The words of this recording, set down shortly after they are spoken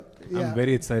I'm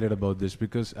very excited about this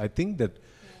because I think that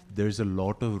there's a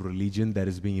lot of religion that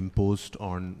is being imposed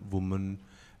on women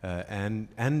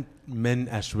and men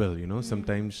as well.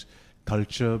 Sometimes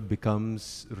culture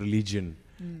becomes religion,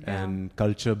 and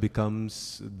culture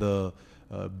becomes the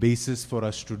basis for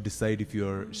us to decide if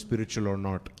you're spiritual or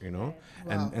not. Wow.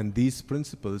 And these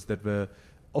principles that were,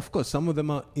 of course, some of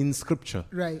them are in scripture.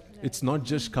 Right. It's not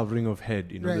just covering of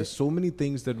head. Right. There's so many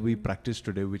things that we practice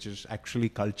today, which is actually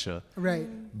culture, Right.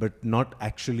 but not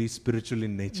actually spiritual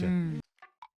in nature.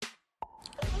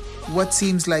 What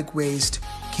seems like waste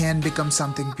can become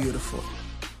something beautiful.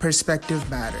 Perspective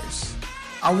matters.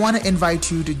 I want to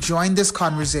invite you to join this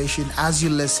conversation as you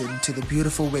listen to the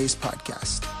Beautiful Waste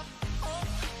podcast.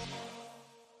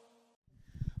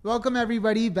 Welcome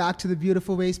everybody back to the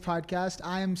Beautiful Waste podcast.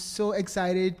 I am so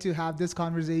excited to have this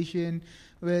conversation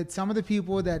with some of the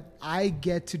people that I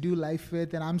get to do life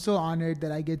with, and I'm so honored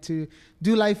that I get to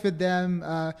do life with them.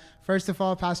 First of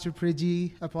all, Pastor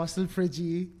Priji, Apostle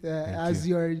Priji, as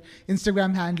your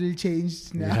Instagram handle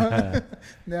changed now.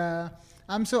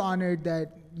 I'm so honored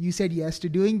that you said yes to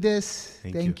doing this.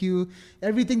 Thank you.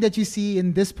 Everything that you see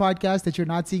in this podcast that you're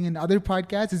not seeing in other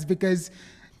podcasts is because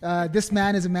this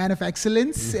man is a man of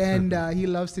excellence and he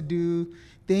loves to do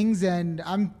things. And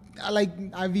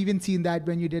I've even seen that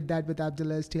when you did that with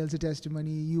Abdullah's Tales of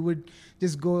Testimony. You would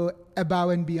just go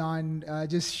above and beyond,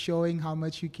 just showing how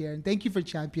much you care. And thank you for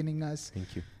championing us.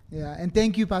 Thank you. Yeah, and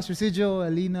thank you, Pastor Sijo,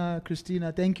 Alina,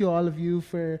 Christina. Thank you, all of you,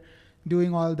 for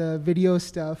doing all the video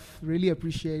stuff. Really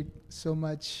appreciate so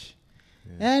much.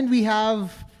 Yeah. And we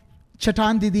have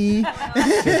Chatan Didi.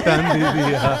 Chatan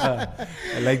Didi,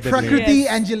 I like that Prakriti name.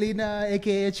 Angelina,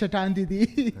 aka Chatan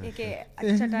Didi. AKA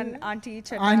Chatan Auntie,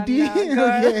 Chatan Auntie.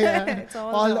 Okay, yeah. It's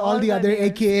all the other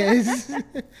AKAs.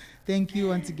 Thank you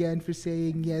once again for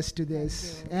saying yes to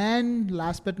this. And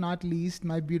last but not least,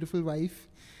 my beautiful wife,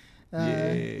 who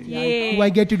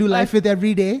I get to do life with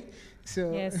every day.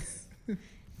 So yes.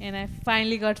 And I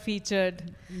finally got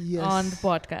featured on the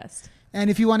podcast. And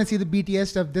if you want to see the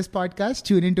BTS of this podcast,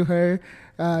 tune into her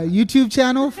YouTube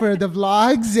channel for the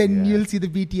vlogs, and you'll see the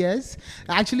BTS.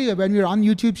 Actually, when we're on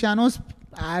YouTube channels,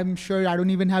 I'm sure I don't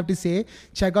even have to say,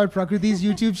 check out Prakriti's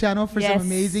YouTube channel for some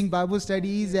amazing Bible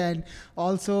studies and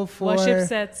also for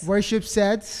worship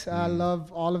sets. I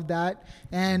love all of that.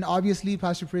 And obviously,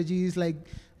 Pastor Priji is like...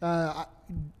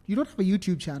 you don't have a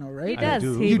YouTube channel, right? He does.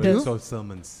 You do? It's all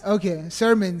sermons. Okay,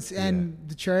 sermons and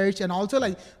the church, and also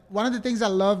like one of the things I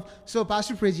love. So,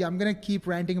 Pastor Priji, I'm gonna keep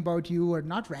ranting about you, or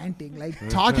not ranting, like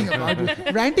talking about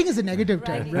you. Ranting is a negative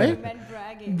term, right?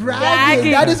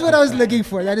 Bragging. That is what I was looking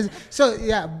for. That is so.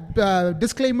 Yeah.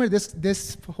 Disclaimer: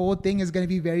 this whole thing is gonna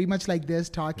be very much like this,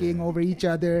 talking over each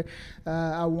other.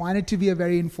 I want it to be a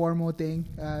very informal thing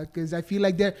because I feel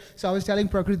like there. So I was telling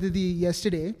Prakriti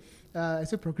yesterday. I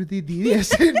said Prakriti Didi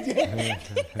yesterday.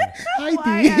 Hi,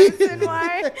 Didi.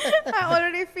 Why? I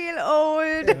already feel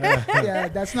old. Yeah,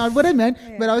 that's not what I meant.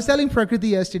 Yeah. But I was telling Prakriti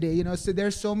yesterday, so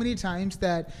there's so many times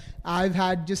that I've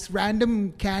had just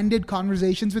random candid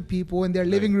conversations with people in their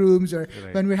living rooms or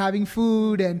when we're having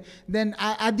food. And then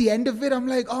at the end of it, I'm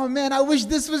like, oh man, I wish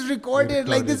this was recorded.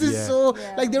 Like this is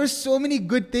like there were so many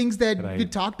good things that we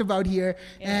talked about here.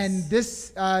 Yes.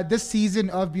 And this season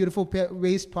of Beautiful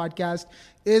Waste podcast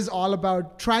is all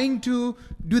about trying to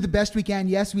do the best we can.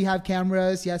 Yes, we have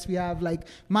cameras. Yes, we have like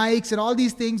mics and all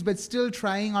these things, but still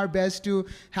trying our best to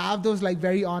have those like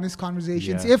very honest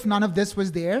conversations. If none of this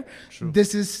was there,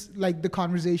 this is like the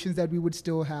conversations that we would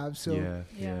still have. So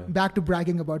back to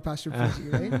bragging about Pastor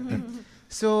Priji, right?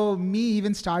 So me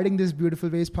even starting this Beautiful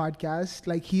Waste podcast,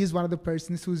 like he is one of the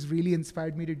persons who's really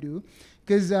inspired me to do.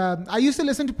 Because I used to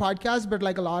listen to podcasts, but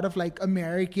like a lot of like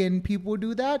American people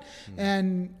do that.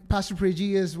 And Pastor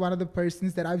Priji is one of the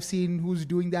persons that I've seen who's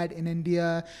doing that in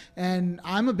India. And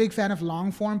I'm a big fan of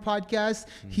long form podcasts.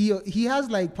 He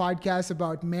has like podcasts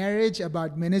about marriage,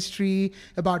 about ministry,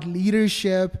 about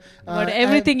leadership. About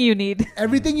everything you need.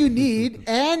 Everything you need.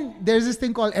 And there's this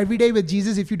thing called Everyday with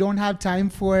Jesus. If you don't have time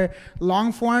for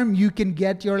long form, you can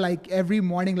get your like every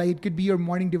morning, like it could be your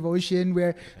morning devotion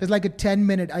where there's like a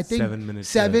 10-minute, I think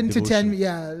 7 to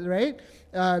 10, right?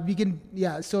 We can,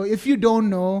 so if you don't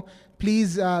know,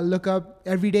 please look up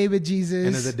Every Day with Jesus.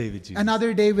 Another Day with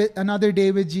Jesus. Another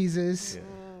day with Jesus.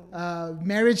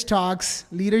 Marriage talks,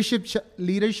 leadership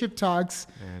talks,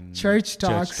 and church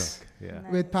talks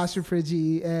with Pastor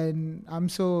Priji, and I'm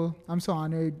so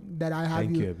honored that I have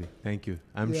you. Thank you, Abhi. Thank you.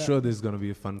 I'm sure this is going to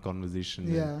be a fun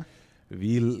conversation. Yeah,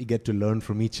 we'll get to learn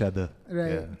from each other.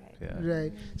 Right.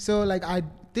 Right. So like I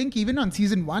think even on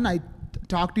season 1, I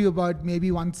talk to you about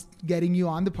maybe once getting you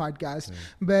on the podcast.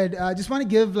 But I just want to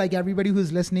give like everybody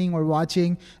who's listening or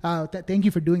watching, thank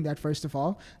you for doing that, first of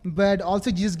all. But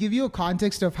also just give you a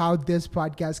context of how this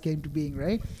podcast came to being,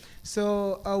 right?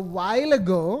 So a while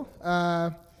ago,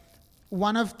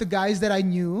 one of the guys that I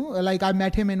knew, like I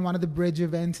met him in one of the bridge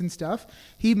events and stuff.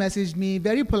 He messaged me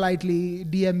very politely,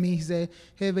 DM me. He said,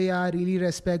 "Hey, Bhaiya, I really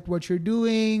respect what you're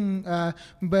doing.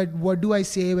 But what do I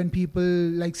say when people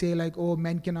like say like, oh,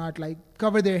 men cannot like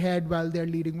cover their head while they're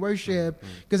leading worship?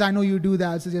 Because I know you do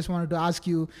that. So just wanted to ask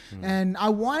you." And I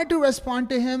wanted to respond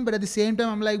to him, but at the same time,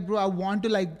 I'm like, bro, I want to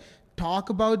like talk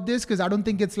about this because I don't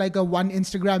think it's like a one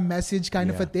Instagram message kind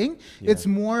of a thing. It's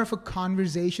more of a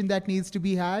conversation that needs to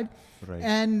be had. Right.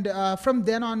 And from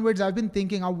then onwards, I've been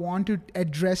thinking I want to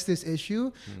address this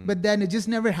issue, but then it just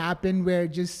never happened where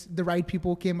just the right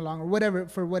people came along or whatever,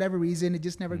 for whatever reason, it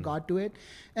just never got to it.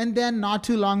 And then not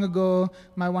too long ago,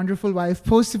 my wonderful wife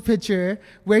posted a picture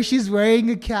where she's wearing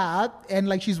a cap and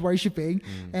like she's worshiping,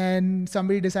 and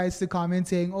somebody decides to comment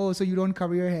saying, "Oh, so you don't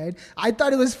cover your head." I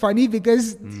thought it was funny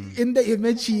because in the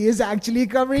image, she is actually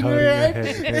covering her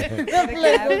head. I'm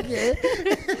like, okay.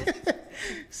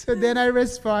 So then I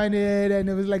responded, and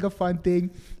it was like a fun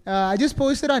thing. I just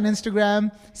posted on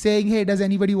Instagram saying, "Hey, does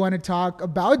anybody want to talk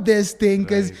about this thing?"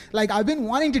 Because like I've been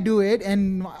wanting to do it,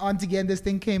 and once again this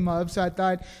thing came up, so I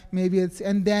thought maybe it's.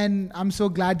 And then I'm so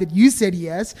glad that you said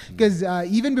yes, because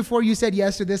even before you said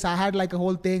yes to this, I had like a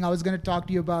whole thing. I was going to talk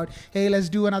to you about, hey, let's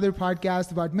do another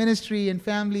podcast about ministry and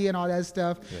family and all that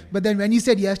stuff. But then when you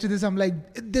said yes to this, I'm like,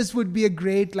 this would be a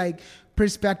great like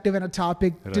perspective and a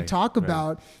topic to talk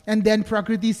about. And then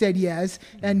Prakriti said yes,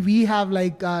 and we have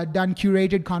like done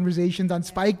curated conversations on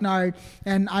Spikenard,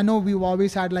 and I know we've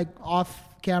always had like off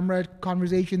camera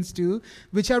conversations too,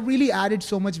 which have really added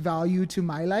so much value to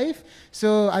my life.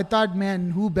 So I thought, man,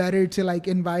 who better to like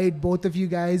invite both of you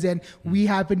guys, and we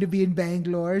happen to be in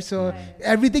Bangalore, so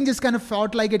everything just kind of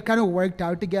felt like it kind of worked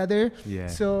out together.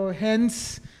 So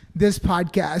hence this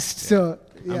podcast. So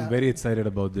I'm very excited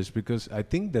about this because I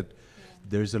think that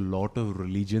there's a lot of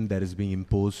religion that is being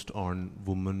imposed on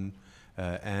women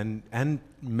and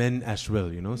men as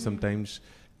well. You know, sometimes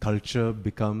culture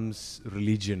becomes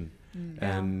religion,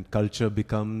 and culture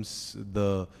becomes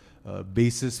the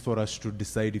basis for us to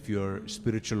decide if you're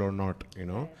spiritual or not. You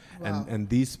know, and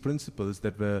these principles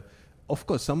that were, of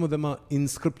course, some of them are in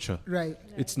scripture.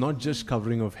 It's not just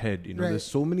covering of head. You know, there's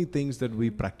so many things that we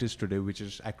practice today which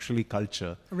is actually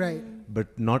culture, but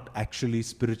not actually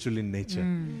spiritual in nature.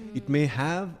 It may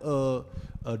have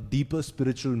a deeper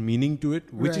spiritual meaning to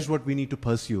it, which is what we need to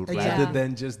pursue, rather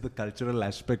than just the cultural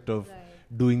aspect of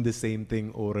doing the same thing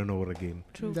over and over again.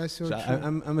 That's so true.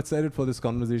 I'm excited for this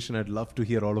conversation. I'd love to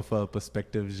hear all of our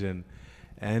perspectives,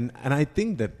 and I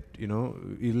think that, you know,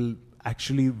 it'll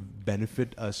actually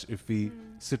benefit us if we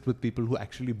sit with people who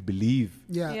actually believe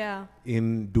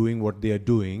in doing what they are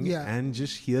doing, and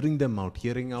just hearing them out,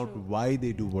 hearing out why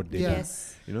they do what they do.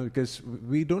 You know, because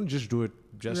we don't just do it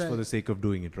just for the sake of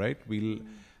doing it, right? We'll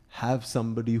have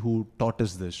somebody who taught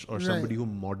us this, or somebody who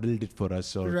modeled it for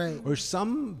us, or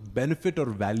some benefit or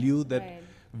value that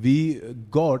we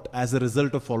got as a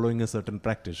result of following a certain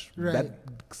practice. That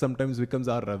sometimes becomes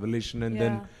our revelation, and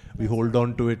then we hold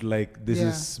on to it like this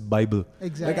is Bible.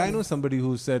 Like I know somebody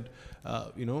who said,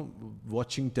 you know,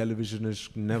 watching television is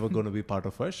never going to be part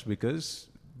of us, because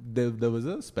there was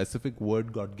a specific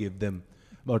word God gave them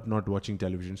about not watching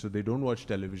television. So they don't watch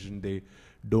television. They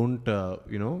don't,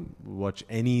 you know, watch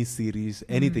any series,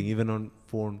 anything, even on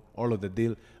phone, all of that.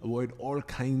 They'll avoid all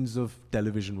kinds of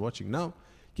television watching. Now,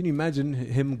 can you imagine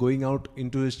him going out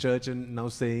into his church and now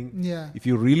saying, if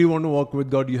you really want to walk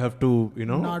with God, you have to, you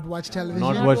know, not watch television.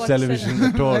 Not watch television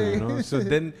at all, you know. So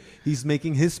then he's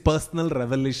making his personal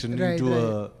revelation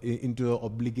into an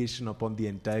obligation upon the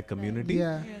entire community.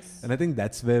 And I think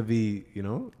that's where we, you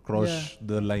know, cross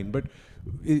the line. But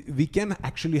we can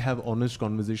actually have honest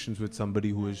conversations with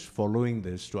somebody who is following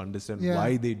this to understand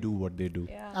why they do what they do.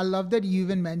 I love that you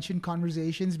even mentioned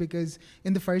conversations, because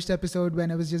in the first episode when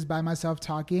I was just by myself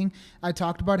talking, I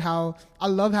talked about how I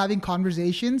love having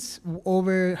conversations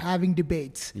over having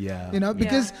debates. You know,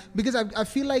 because I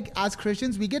feel like as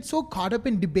Christians, we get so caught up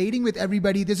in debating with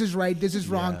everybody. This is right, this is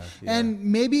wrong. And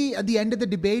maybe at the end of the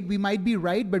debate, we might be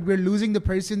right, but we're losing the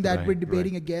person that we're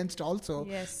debating against also.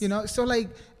 You know, so like,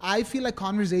 I feel like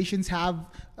conversations have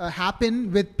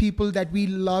happen with people that we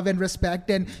love and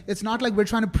respect, and it's not like we're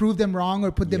trying to prove them wrong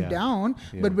or put them down,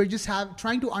 but we're just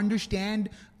trying to understand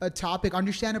a topic,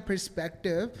 understand a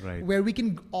perspective where we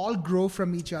can all grow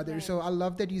from each other. So I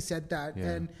love that you said that.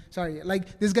 And sorry,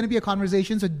 like this is going to be a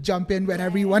conversation, so jump in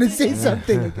whenever you want to say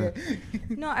something. Okay.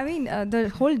 No, I mean the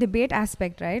whole debate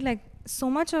aspect, right? Like, so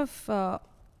much of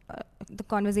the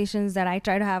conversations that I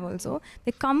try to have also,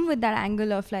 they come with that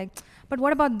angle of like, but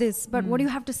what about this? But what do you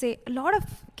have to say? A lot of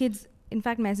kids, in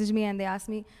fact, message me and they ask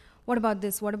me, what about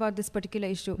this? What about this particular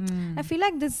issue? I feel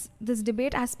like this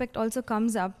debate aspect also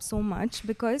comes up so much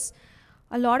because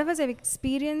a lot of us have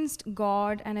experienced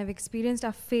God and have experienced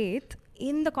our faith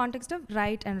in the context of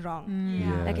right and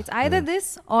wrong. Like it's either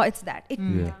this or it's that.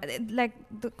 Like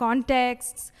the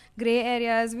contexts, gray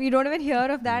areas, we don't even hear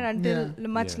of that until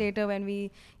much later when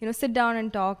we, sit down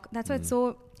and talk. That's why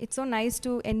it's so nice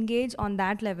to engage on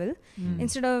that level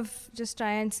instead of just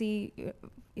try and see,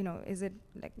 is it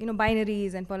like,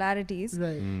 binaries and polarities.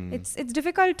 Right. It's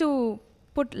difficult to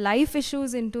put life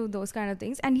issues into those kind of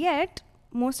things. And yet,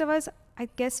 most of us, I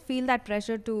guess, feel that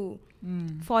pressure to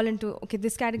fall into,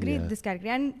 this category, this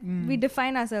category. And we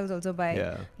define ourselves also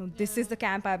by, this is the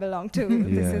camp I belong to.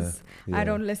 This is, I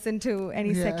don't listen to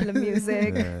any secular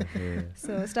music.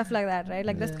 So stuff like that, right?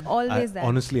 Like that's always that.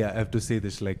 Honestly, I have to say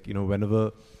this, like,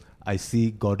 whenever I see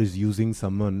God is using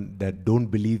someone that don't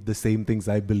believe the same things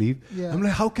I believe, I'm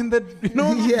like, how can that, be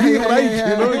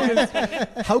right?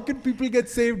 How can people get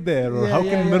saved there? Or how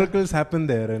can miracles happen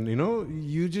there? And,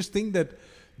 you just think that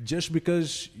just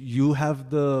because you have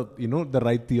the the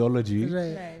right theology,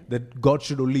 that God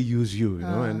should only use you,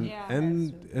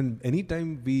 and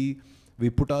anytime we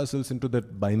put ourselves into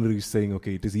that binary saying,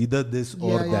 okay, it is either this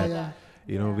or that,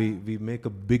 we make a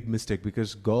big mistake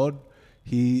because God,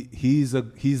 he's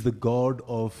the God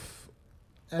of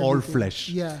all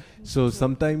flesh. So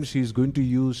sometimes he's going to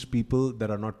use people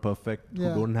that are not perfect, who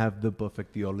don't have the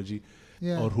perfect theology,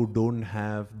 or who don't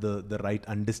have the right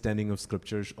understanding of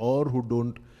scriptures, or who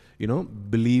don't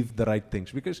believe the right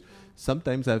things. Because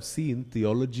sometimes I've seen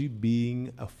theology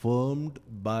being affirmed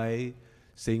by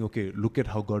saying, okay, look at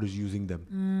how God is using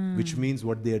them, which means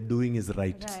what they are doing is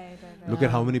right. Look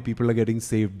at how many people are getting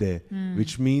saved there,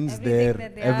 which means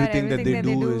everything that they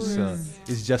do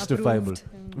is justifiable.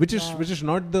 Which is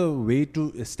not the way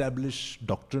to establish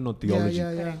doctrine or theology.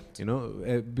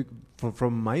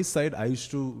 From my side, I used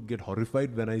to get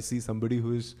horrified when I see somebody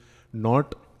who is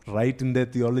not right in their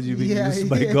theology being used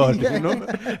by God.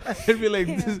 I'd be like,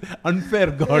 this is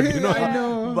unfair, God. I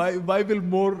know. Why will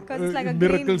more like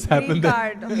miracles happen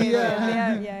there?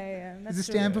 It's a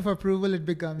stamp of approval. It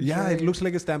becomes. It looks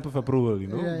like a stamp of approval.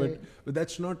 But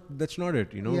that's not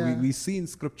it. We see in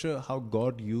Scripture how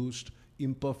God used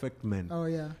imperfect men.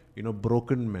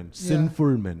 Broken men,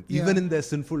 sinful men. Even in their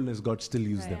sinfulness, God still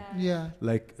used them.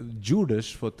 Like Judas,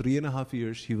 for 3.5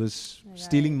 years, he was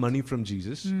stealing money from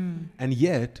Jesus, and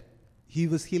yet he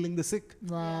was healing the sick.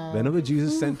 Whenever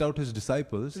Jesus sent out his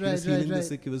disciples, he was healing the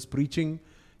sick, he was preaching,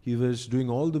 he was doing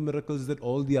all the miracles that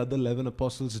all the other 11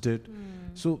 apostles did.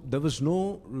 So there was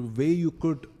no way you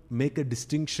could make a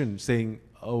distinction saying,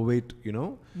 oh wait,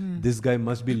 this guy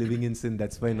must be living in sin,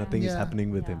 that's why nothing is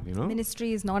happening with him,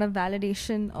 Ministry is not a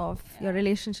validation of your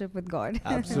relationship with God.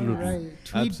 Absolutely. Right.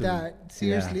 Tweet that,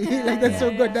 seriously. That's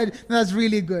so good. That's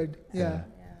really good. Yeah.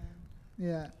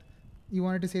 You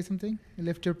wanted to say something? You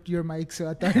lift up your mic, so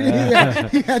I thought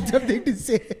you had something to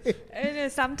say.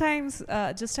 And sometimes,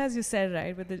 just as you said,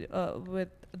 right, with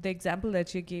the example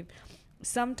that you gave,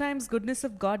 sometimes goodness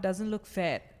of God doesn't look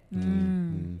fair.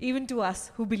 Even to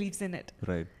us who believes in it.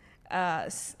 Right.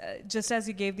 Just as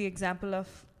you gave the example of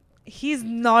he's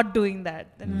not doing that,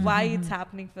 and why it's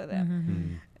happening for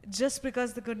them. Just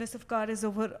because the goodness of God is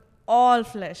over all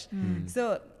flesh.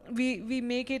 So we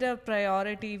make it a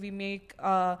priority. We make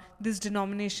this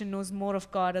denomination knows more of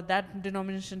God, or that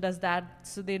denomination does that,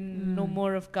 so they know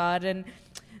more of God. And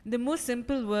the most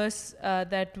simple verse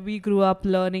that we grew up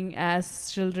learning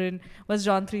as children was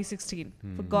John 3:16.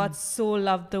 For God so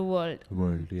loved the world.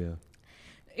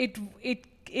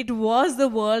 It was the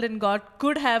world, and God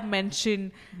could have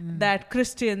mentioned that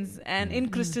Christians, and in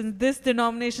Christians, this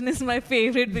denomination is my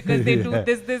favorite because they do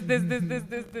this.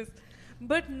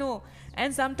 But no.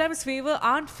 And sometimes favor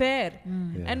aren't fair.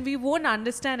 And we won't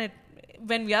understand it.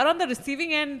 When we are on the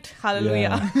receiving end,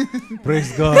 hallelujah.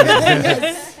 Praise God.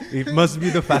 It must be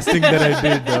the fasting that I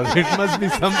did, or it must be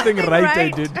something right I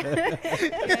did.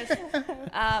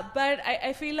 But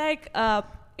I feel like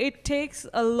it takes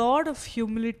a lot of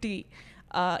humility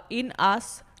in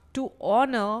us to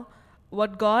honor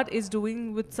what God is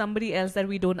doing with somebody else that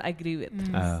we don't agree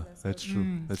with. That's true.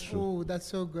 That's true. Oh, that's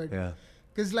so good. Yeah.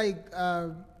 Because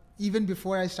even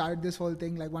before I started this whole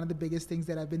thing, one of the biggest things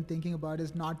that I've been thinking about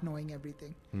is not knowing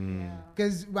everything.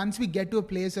 Because once we get to a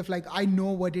place of I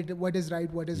know what is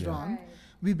right, what is wrong,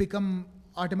 we become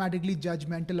automatically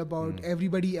judgmental about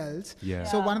everybody else.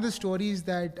 So one of the stories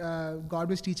that God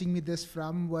was teaching me this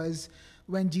from was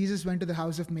when Jesus went to the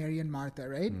house of Mary and Martha,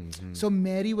 right? So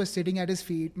Mary was sitting at his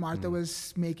feet, Martha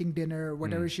was making dinner,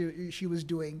 whatever she was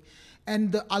doing.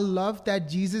 And I love that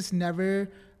Jesus never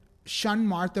shunned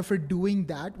Martha for doing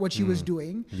that, what she was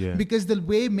doing, because the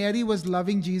way Mary was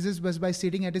loving Jesus was by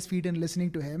sitting at his feet and listening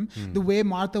to him. The way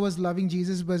Martha was loving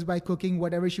Jesus was by cooking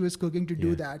whatever she was cooking to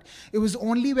do that. It was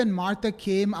only when Martha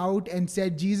came out and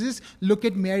said, Jesus, look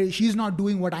at Mary, she's not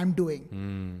doing what I'm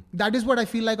doing. That is what I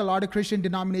feel like a lot of Christian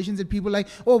denominations and people like,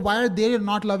 oh, why are they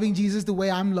not loving Jesus the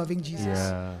way I'm loving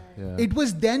Jesus? It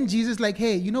was then Jesus like,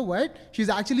 hey, you know what? She's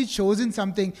actually chosen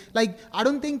something. Like, I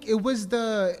don't think it was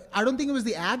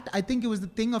the act. I think it was the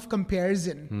thing of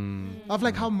comparison, of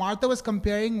like how Martha was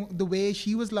comparing the way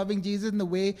she was loving Jesus and the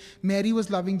way Mary was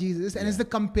loving Jesus. And it's the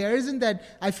comparison that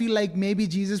I feel like maybe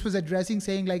Jesus was addressing,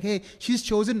 saying like, hey, she's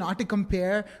chosen not to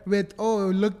compare with, oh,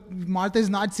 look, Martha is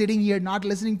not sitting here, not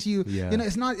listening to you. You know,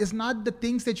 it's not the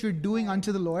things that you're doing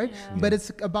unto the Lord, but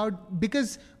it's about,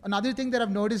 because another thing that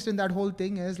I've noticed in that whole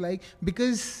thing is like,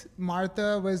 because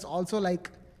Martha was also like,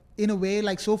 in a way,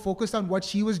 like so focused on what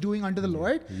she was doing unto the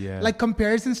Lord, like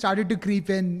comparison started to creep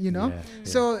in, you know.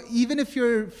 So even if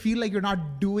you feel like you're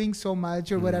not doing so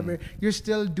much or whatever, you're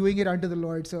still doing it unto the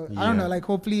Lord. So I don't know, like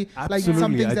hopefully, like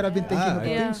some things that I've been thinking about.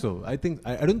 I think so.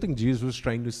 I don't think Jesus was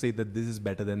trying to say that this is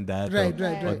better than that,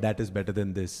 or that is better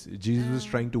than this. Jesus was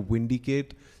trying to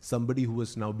vindicate somebody who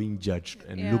was now being judged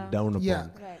and looked down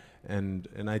upon. And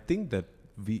I think that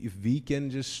if we can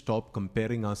just stop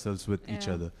comparing ourselves with each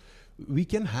other, we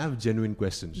can have genuine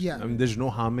questions. I mean, there's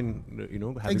no harm in, you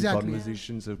know, having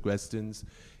conversations or questions.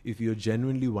 If you're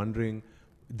genuinely wondering,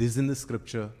 this is in the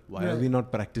scripture, why are we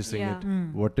not practicing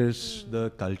it? What is the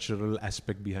cultural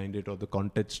aspect behind it, or the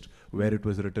context where it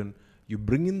was written? You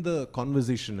bring in the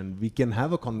conversation and we can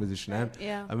have a conversation. And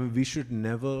I mean, we should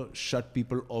never shut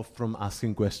people off from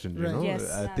asking questions. You know,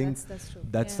 I think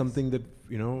that's something that,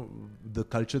 you know, the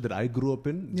culture that I grew up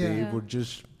in, they would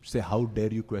just say, how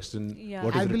dare you question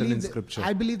what is written in scripture?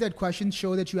 I believe that questions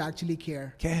show that you actually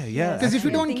care. Because if you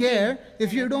don't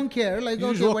care, like, you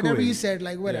okay, whatever you said,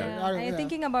 like, whatever. And you're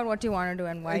thinking about what you want to do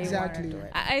and why you want to do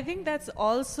it. I think that's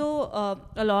also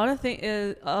a lot of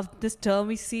of this term.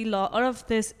 We see a lot of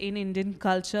this in Indian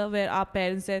culture, where our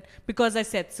parents said, because I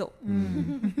said so.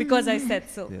 Because I said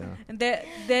so. And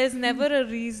there's never a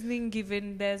reasoning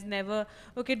given. There's never,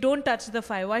 okay, don't touch the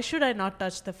fire. Why should I not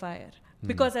touch the fire?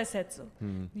 Because I said so.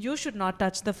 You should not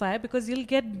touch the fire because you'll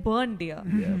get burned, dear.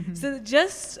 So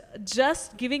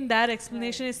just giving that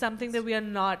explanation is something that we are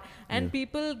not. And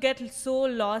people get so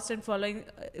lost in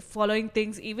following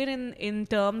things, even in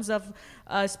terms of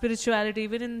spirituality,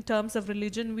 even in terms of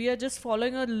religion. We are just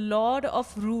following a lot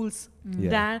of rules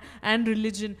and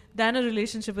religion than a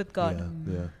relationship with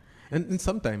God. And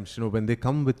sometimes, you know, when they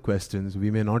come with questions,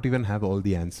 we may not even have all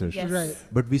the answers.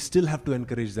 But we still have to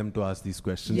encourage them to ask these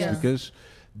questions, because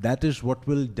that is what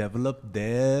will develop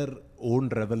their own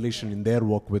revelation in their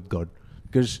walk with God.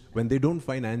 Because when they don't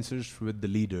find answers with the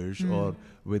leaders or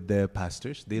with their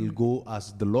pastors, they'll go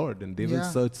ask the Lord, and they will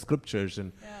search scriptures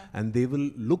and they will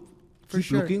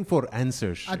keep looking for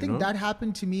answers. I think that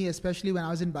happened to me, especially when I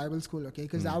was in Bible school, okay?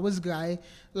 Because I was a guy,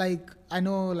 like, I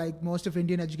know, like, most of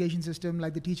Indian education system,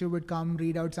 like, the teacher would come,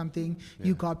 read out something,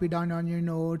 you copy down on your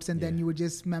notes, and then you would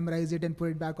just memorize it and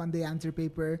put it back on the answer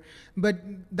paper. But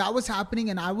that was happening,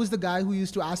 and I was the guy who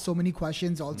used to ask so many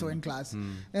questions also in class.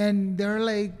 And they're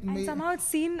like... And somehow it's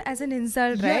seen as an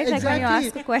insult, right? Like, when you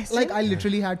ask a question. Like, I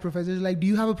literally had professors like, do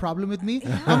you have a problem with me?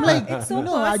 I'm like,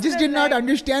 no, I just did not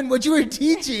understand what you were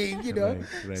teaching, you know?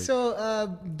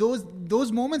 So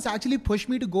those moments actually pushed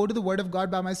me to go to the Word of God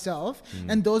by myself.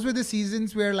 And those were the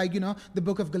seasons where, like, you know, the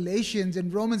book of Galatians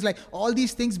and Romans, like, all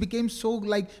these things became so,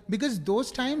 like, because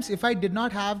those times, if I did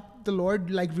not have the Lord,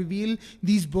 like, reveal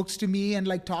these books to me and,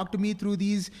 like, talk to me through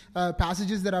these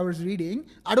passages that I was reading,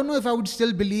 I don't know if I would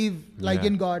still believe, like,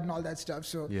 in God and all that stuff.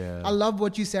 So I love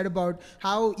what you said about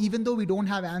how, even though we don't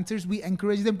have answers, we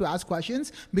encourage them to ask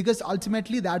questions, because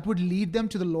ultimately that would lead them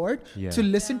to the Lord, to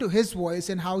listen to His voice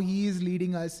and how He is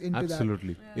leading us into that.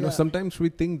 Absolutely. You know, sometimes we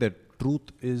think that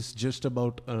truth is just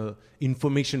about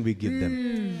information we give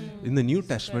them. In the New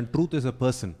Testament, truth is a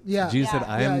person. Jesus said,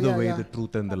 I am the way, the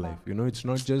truth, and the life. You know, it's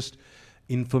not just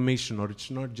information, or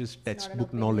it's not just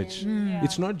textbook knowledge.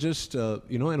 It's not just,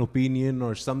 you know, an opinion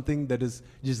or something that is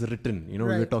just written. You know,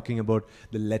 we're talking about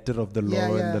the letter of the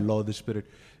law and the law of the Spirit.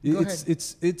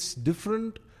 It's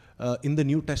different in the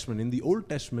New Testament. In the Old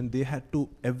Testament, they had to,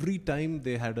 every time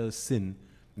they had a sin,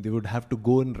 They would have to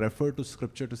go and refer to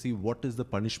scripture to see what is the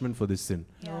punishment for this sin.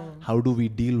 Yeah. How do we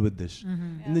deal with this?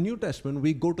 In the New Testament,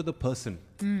 we go to the person.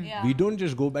 Yeah. We don't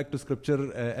just go back to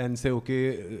scripture and say,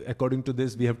 okay, according to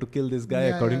this, we have to kill this guy.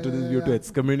 Yeah, according yeah, to this, yeah, we have to yeah.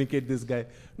 excommunicate this guy.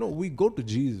 No, we go to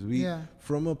Jesus. We Yeah.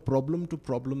 From a problem to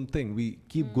problem thing, we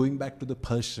keep going back to the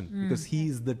person because he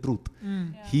is the truth.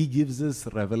 He gives us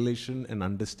revelation and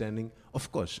understanding.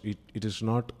 Of course, it is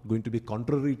not going to be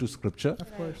contrary to scripture,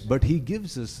 Of course. but he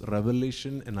gives us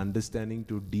revelation and understanding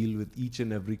to deal with each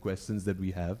and every questions that we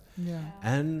have. Yeah.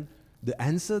 And the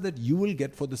answer that you will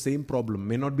get for the same problem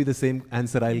may not be the same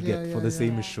answer I'll Yeah, get yeah, for the yeah.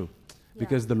 same issue.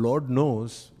 Because the Lord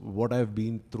knows what I've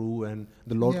been through, and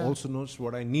the Lord Yeah. also knows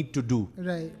what I need to do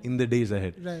Right. in the days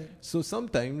ahead. Right. So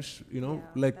sometimes, Yeah,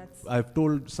 like that's- I've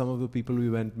told some of the people we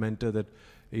went mentor that,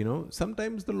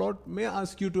 sometimes the Lord may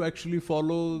ask you to actually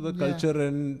follow the Yeah. culture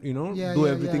and, Yeah, do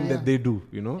yeah, everything yeah, that yeah. they do,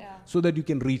 Yeah. so that you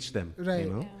can reach them,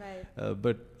 Right. Right.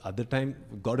 But other time,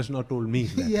 God has not told me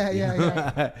that. Yeah,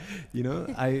 yeah,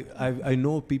 I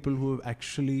know people who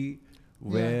actually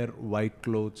wear white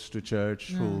clothes to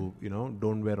church, who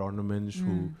don't wear ornaments,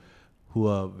 who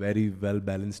are very well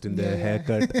balanced in their Yeah, yeah.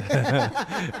 haircut.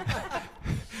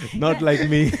 Not like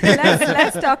me.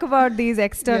 let's talk about these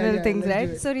external Yeah, things, let's do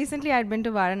right? it. So recently I'd been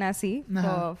to Varanasi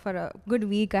for a good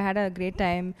week. I had a great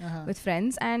time with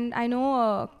friends, and I know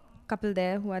a couple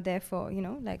there who are there for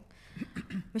like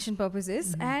mission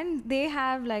purposes, and they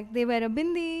wear a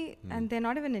bindi, and they're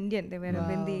not even Indian. They wear a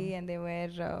bindi and they wear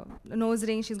a nose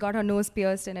ring. She's got her nose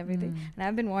pierced and everything. And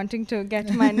I've been wanting to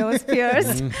get my nose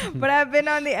pierced, but I've been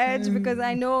on the edge because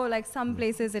I know some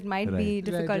places it might be Right.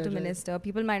 difficult Right, to right, right. minister.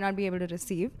 People might not be able to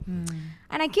receive.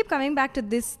 And I keep coming back to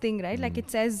this thing, right? Like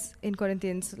it says in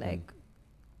Corinthians,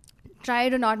 try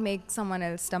to not make someone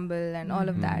else stumble and all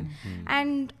of that.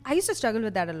 And I used to struggle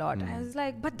with that a lot. I was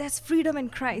like, but there's freedom in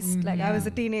Christ. I was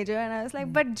a teenager and I was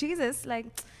like, but Jesus,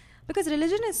 because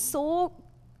religion is so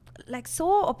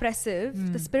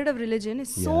oppressive, the spirit of religion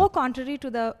is so contrary to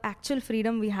the actual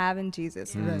freedom we have in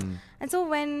Jesus. Right. And so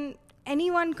when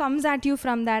anyone comes at you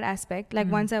from that aspect,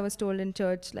 once I was told in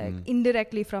church,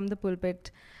 indirectly from the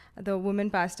pulpit, the woman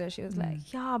pastor, she was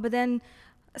like, yeah, but then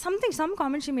some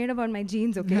comment she made about my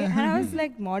jeans, okay? And I was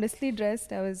modestly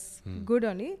dressed, I was good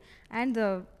only. And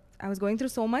I was going through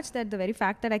so much that the very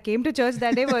fact that I came to church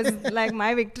that day was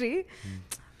my victory.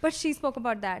 But she spoke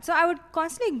about that. So I would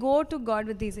constantly go to God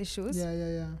with these issues.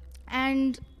 Yeah.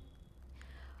 And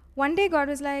one day God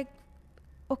was like,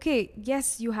 okay,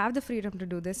 yes, you have the freedom to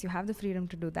do this, you have the freedom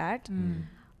to do that.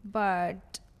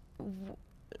 But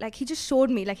he just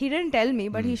showed me, he didn't tell me,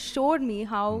 but he showed me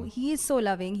how he is so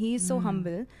loving, he is so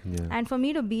humble. Yeah. And for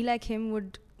me to be like him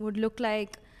would look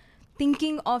like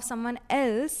thinking of someone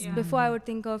else before I would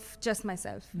think of just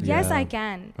myself. Yes, Yeah. I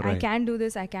can. I Right. can do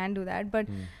this, I can do that. But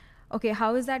okay,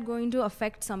 how is that going to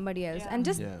affect somebody else? And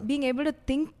just being able to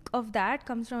think of that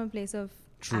comes from a place of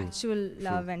True. actual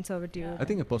love and servitude. I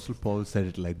think Apostle Paul said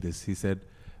it like this. He said,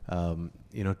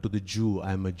 to the Jew,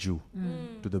 I'm a Jew.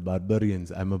 To the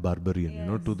barbarians, I'm a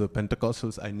barbarian. To the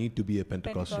Pentecostals, I need to be a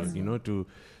Pentecostal.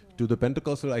 To the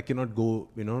Pentecostal, I cannot go,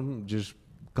 just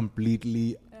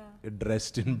completely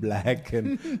dressed in black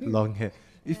and long hair.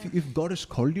 If God has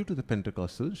called you to the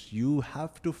Pentecostals, you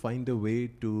have to find a way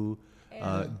to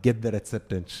get their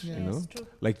acceptance.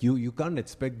 Yeah. You can't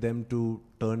expect them to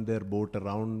turn their boat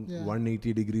around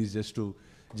 180 degrees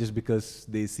just because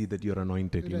they see that you're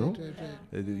anointed. Right.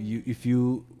 If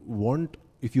you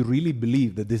really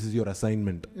believe that this is your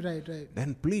assignment, Right.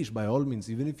 then please, by all means,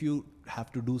 even if you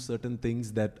have to do certain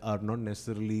things that are not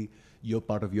necessarily your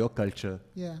part of your culture,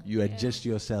 you adjust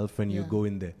yourself and you go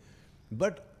in there.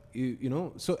 But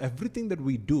so everything that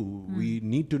we do, we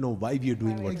need to know why we are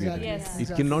doing what we are Exactly. doing. Yes.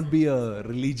 It cannot be a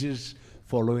religious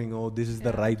following. Oh, this is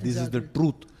the right. This is the Exactly.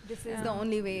 truth. This is the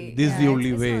only way. This is the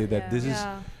only it's way. not- That this is.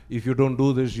 Yeah. If you don't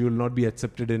do this, you will not be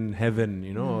accepted in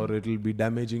heaven. Or it will be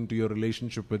damaging to your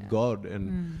relationship with God.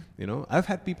 And I've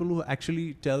had people who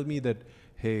actually tell me that,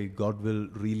 hey, God will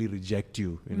really reject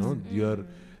you.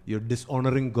 You're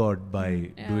dishonoring God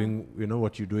by doing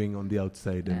what you're doing on the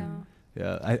outside. And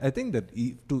I think that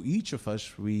to each of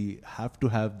us, we have to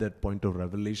have that point of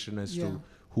revelation as to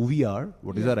who we are,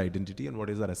 what is our identity, and what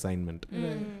is our assignment.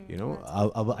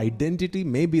 Our identity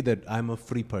may be that I'm a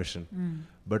free person,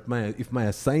 but if my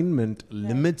assignment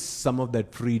limits some of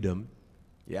that freedom,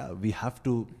 we have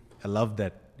to allow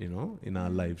that, in our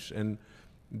lives. And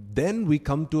then we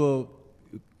come to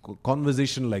a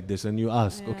conversation like this, and you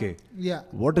ask, okay,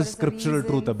 what is is the scriptural reason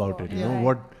truth about for- it?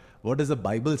 Yeah. What does the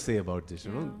Bible say about this?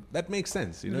 That makes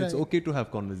sense. It's Right. okay to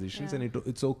have conversations, and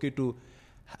it's okay to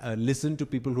listen to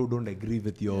people who don't agree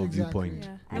with your Exactly. viewpoint.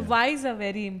 Yeah. Yeah. The whys are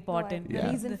very important. The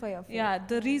Yeah. reason for your faith. Yeah,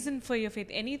 the reason for your faith.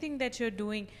 Anything that you're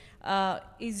doing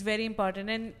is very important,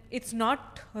 and it's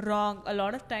not wrong. A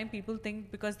lot of time people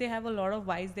think because they have a lot of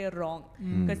whys, they're wrong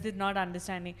because they're not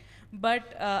understanding.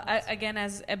 But again,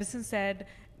 as Ebison said,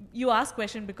 you ask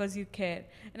question because you care.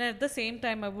 And at the same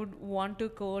time, I would want to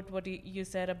quote what you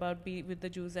said about be with the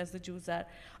Jews as the Jews are.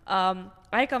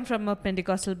 I come from a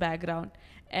Pentecostal background,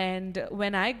 and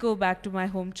when I go back to my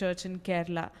home church in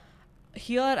Kerala,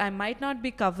 here I might not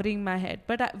be covering my head,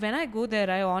 but when I go there,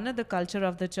 I honor the culture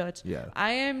of the church. Yeah.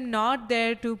 I am not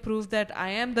there to prove that I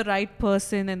am the right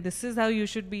person and this is how you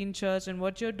should be in church and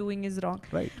what you're doing is wrong.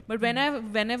 Right. But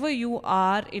whenever you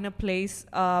are in a place,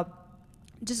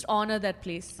 just honor that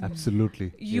place.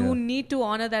 Absolutely. You Yeah. need to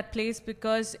honor that place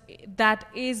because that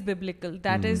is biblical.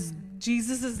 That is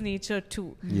Jesus's nature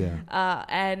too. Yeah.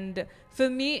 And for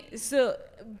me, so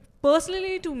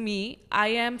personally to me, I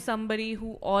am somebody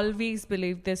who always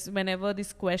believed this whenever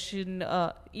this question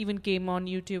even came on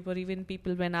YouTube, or even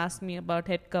people when asked me about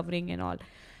head covering and all.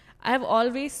 I have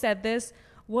always said this: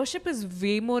 worship is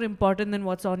way more important than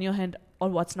what's on your head or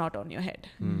what's not on your head.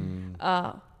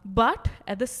 But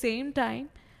at the same time,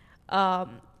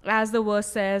 as the verse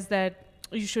says that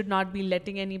you should not be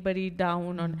letting anybody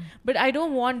down on, but I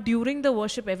don't want during the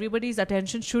worship everybody's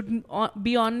attention should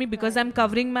be on me because I'm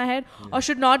covering my head, or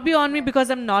should not be on me because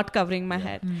I'm not covering my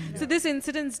head. So this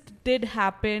incident did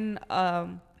happen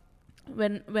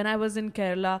when I was in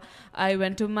Kerala. I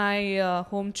went to my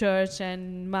home church,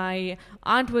 and my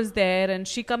aunt was there, and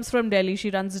she comes from Delhi. She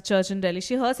runs a church in Delhi.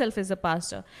 She herself is a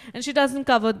pastor, and she doesn't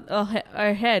cover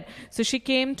her head. So she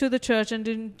came to the church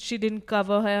and she didn't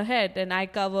cover her head, and I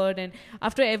covered. And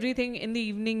after everything, in the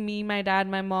evening, me, my dad,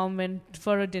 my mom went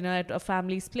for a dinner at a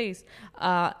family's place.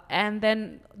 And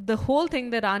then the whole thing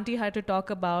that auntie had to talk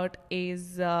about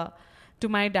is to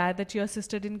my dad that your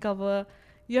sister didn't cover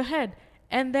your head.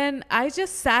 And then I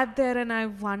just sat there and I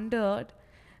wondered,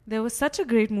 there was such a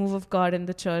great move of God in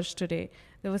the church today.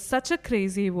 There was such a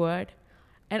crazy word.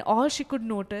 And all she could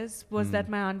notice was that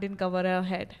my aunt didn't cover her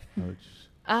head.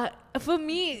 For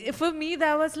me,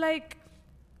 that was like,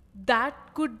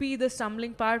 that could be the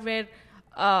stumbling part where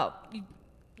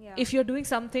if you're doing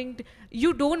something,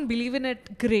 you don't believe in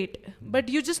it, great. But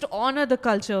you just honor the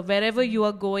culture wherever you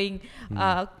are going.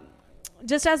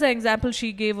 Just as an example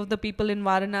she gave of the people in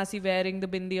Varanasi wearing the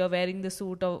bindi or wearing the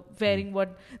suit or wearing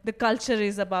what the culture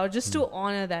is about, just to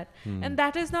honor that. And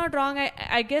that is not wrong.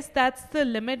 I guess that's the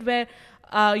limit where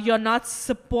you're not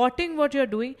supporting what you're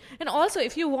doing. And also,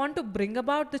 if you want to bring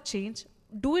about the change,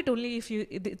 do it only if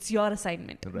it's your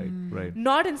assignment. Right.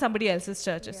 Not in somebody else's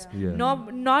churches. Yeah.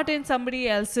 Not in somebody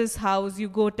else's house. You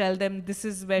go tell them this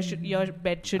is where your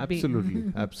bed should be.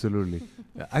 Absolutely.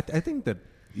 I think that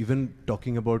even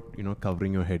talking about,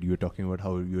 covering your head, you were talking about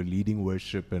how you're leading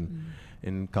worship and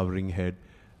in covering head.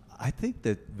 I think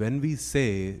that when we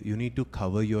say you need to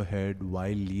cover your head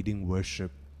while leading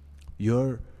worship,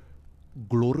 you're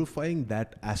glorifying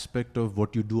that aspect of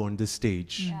what you do on the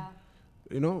stage.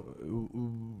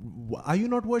 Are you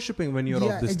not worshipping when you're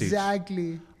off the stage?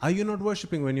 Exactly. Are you not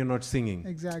worshipping when you're not singing?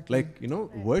 Exactly.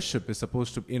 Worship is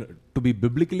supposed to be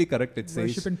biblically correct. It says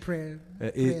Worship and prayer.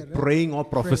 praying or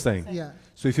prophesying. Yeah.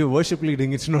 So if you're worship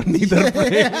leading, it's not neither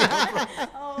praying.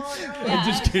 I'm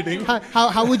just kidding.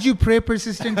 How would you pray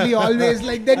persistently always?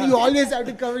 Like then you always have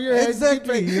to cover your head.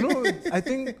 Exactly.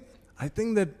 I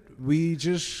think that we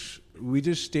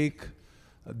just take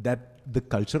the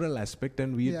cultural aspect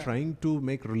and we are trying to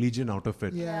make religion out of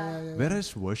it.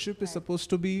 Whereas worship is supposed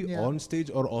to be on stage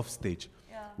or off stage.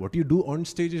 What you do on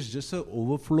stage is just an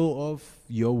overflow of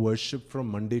your worship from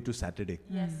Monday to Saturday.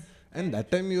 And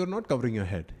that time you're not covering your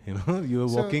head. You're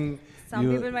walking. Some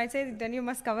people might say, then you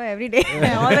must cover every day,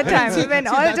 all the time. Even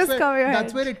all just cover your head.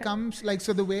 That's where it comes,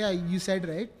 so the way you said,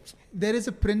 right? There is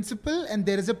a principle and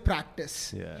there is a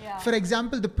practice. For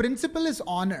example, the principle is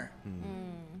honor.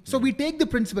 So we take the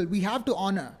principle, we have to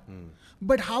honor.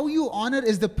 But how you honor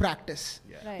is the practice.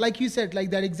 Right. Like you said,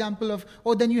 like that example of,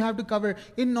 then you have to cover.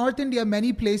 In North India,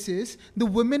 many places, the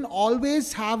women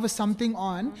always have something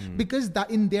on because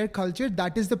in their culture,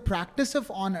 that is the practice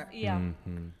of honor.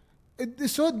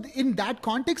 So in that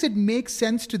context, it makes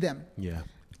sense to them.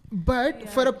 But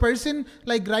for a person,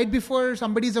 right before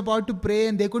somebody's about to pray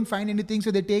and they couldn't find anything, so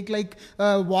they take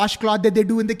a washcloth that they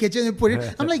do in the kitchen and put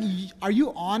it. I'm like, are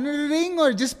you honoring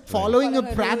or just following a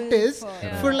practice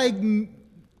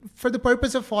for the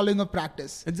purpose of following a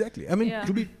practice? Exactly. I mean,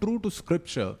 to be true to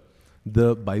scripture,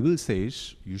 the Bible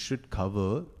says you should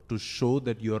cover to show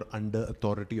that you're under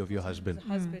authority of your husband.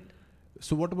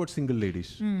 So what about single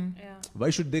ladies? Yeah. Why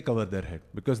should they cover their head?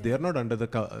 Because they are not under the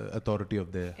authority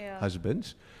of their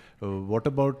husbands. What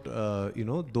about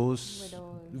those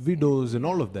widows and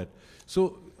all of that?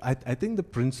 So I think the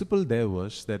principle there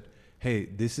was that, hey,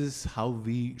 this is how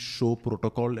we show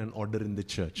protocol and order in the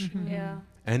church. Yeah.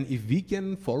 And if we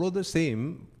can follow the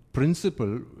same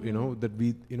principle, that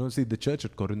we, see the church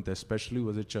at Corinth especially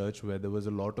was a church where there was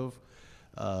a lot of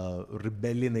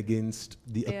rebellion against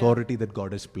the authority that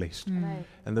God has placed. Right.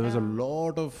 And there was a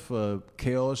lot of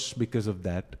chaos because of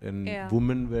that. And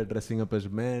women were dressing up as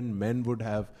men would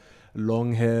have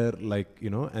long hair,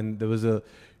 and there was a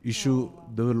issue.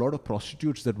 There were a lot of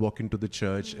prostitutes that walk into the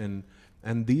church, and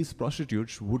these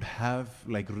prostitutes would have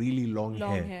really long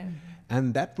hair.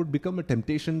 And that would become a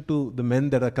temptation to the men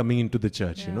that are coming into the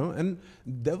church, and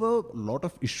there were a lot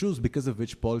of issues because of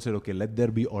which Paul said, okay, let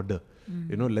there be order,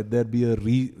 let there be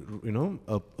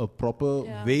a proper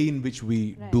way in which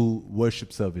we do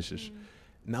worship services.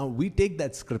 Now we take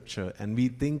that scripture and we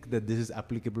think that this is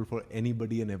applicable for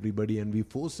anybody and everybody, and we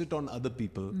force it on other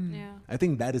people. I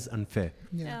think that is unfair.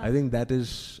 I think that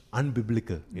is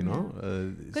unbiblical,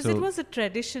 Because it was a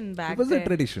tradition back then. It was a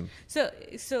tradition.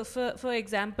 So for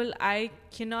example, I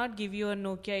cannot give you a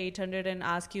Nokia 800 and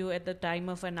ask you at the time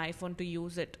of an iPhone to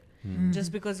use it,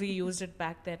 just because we used it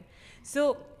back then.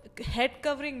 So head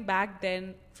covering back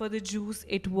then for the Jews,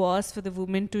 it was for the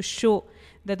woman to show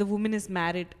that the woman is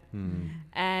married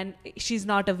and she's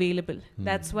not available.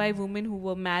 That's why women who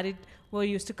were married were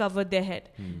used to cover their head.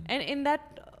 And in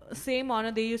that same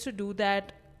honor, they used to do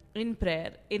that in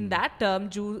prayer. In that term,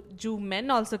 Jew men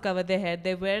also cover their head.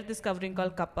 They wear this covering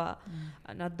called kappa,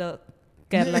 not the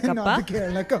Kerala kappa. Not the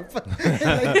Kerala kappa.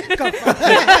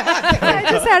 I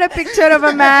just had a picture of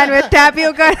a man with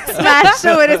tapioca smashed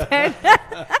over his head.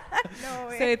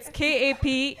 So it's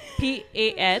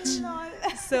KAPPAH.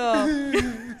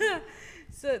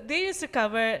 So they used to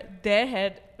cover their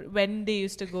head when they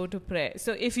used to go to prayer.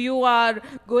 So if you are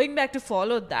going back to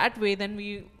follow that way, then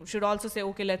we should also say,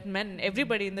 okay, let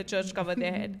everybody in the church cover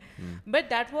their head. But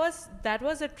that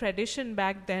was a tradition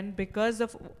back then because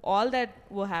of all that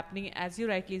were happening, as you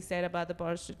rightly said about the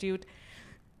prostitute,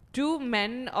 to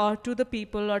men or to the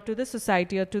people or to the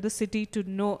society or to the city to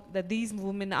know that these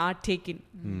women are taken.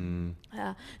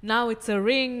 Now it's a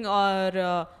ring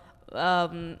or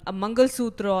a Mangal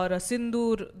Sutra or a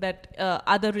Sindoor that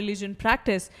other religion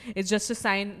practice is just a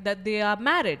sign that they are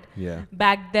married.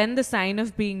 Back then, the sign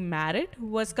of being married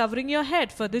was covering your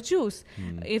head for the Jews.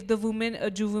 If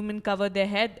a Jew woman covered their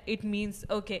head, it means,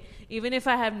 okay, even if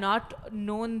I have not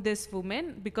known this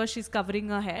woman, because she's covering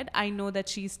her head, I know that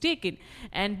she's taken.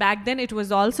 And back then, it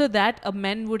was also that a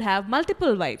man would have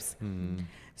multiple wives.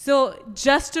 So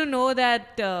just to know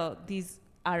that these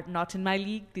are not in my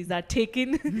league, these are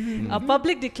taken, a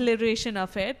public declaration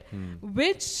of it,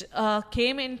 which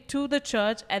came into the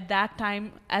church at that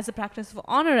time as a practice of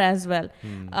honor as well,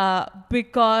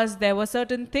 because there were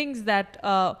certain things that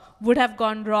would have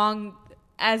gone wrong,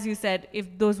 as you said, if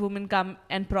those women come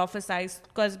and prophesy,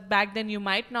 because back then you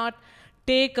might not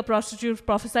take a prostitute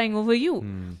prophesying over you.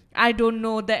 I don't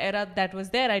know the era that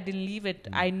was there. I didn't leave it.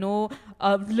 I know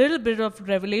a little bit of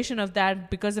revelation of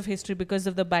that because of history, because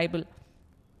of the Bible.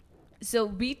 So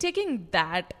we taking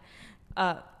that,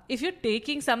 if you're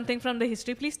taking something from the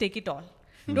history, please take it all.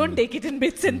 Don't take it in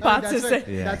bits and parts.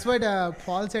 That's what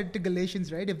Paul said to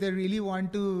Galatians, right? If they really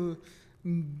want to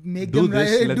make do them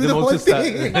this, right, let do them the also whole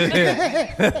thing.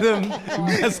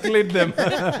 Escalate them.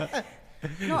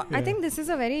 No, I think this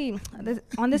is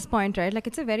on this point, right? Like,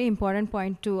 it's a very important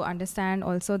point to understand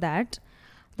also that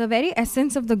the very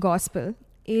essence of the gospel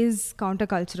is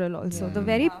countercultural also. The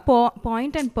very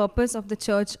point and purpose of the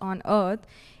church on earth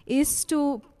is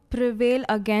to prevail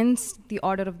against the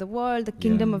order of the world, the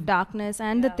kingdom of darkness,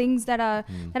 and the things that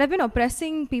have been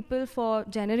oppressing people for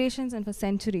generations and for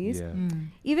centuries.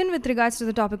 Even with regards to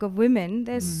the topic of women,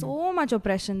 there's so much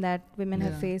oppression that women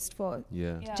have faced for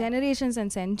generations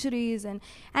and centuries,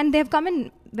 and they've come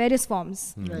in various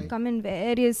forms, come in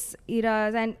various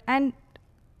eras, and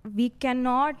we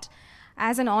cannot,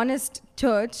 as an honest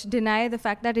church, deny the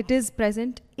fact that it is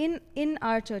present in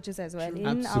our churches as well,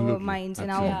 in our minds, in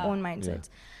our own mindsets.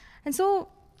 And so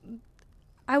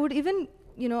I would even,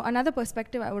 another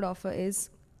perspective I would offer is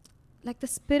like the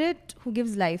Spirit who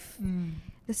gives life,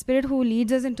 the Spirit who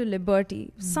leads us into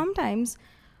liberty. Sometimes,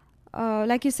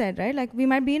 like you said, right, like we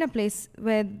might be in a place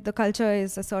where the culture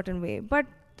is a certain way, but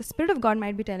the Spirit of God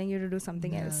might be telling you to do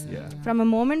something else. From a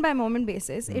moment by moment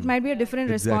basis, it might be a different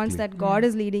response that God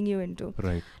is leading you into.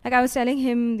 Right. Like I was telling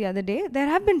him the other day, there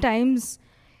have been times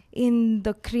in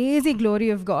the crazy glory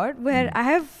of God, where I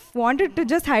have wanted to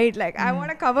just hide. Like, I want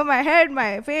to cover my head,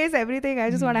 my face, everything. I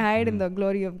just want to hide in the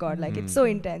glory of God. Like, it's so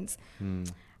intense.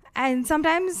 And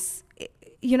sometimes,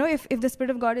 you know, if the Spirit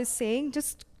of God is saying,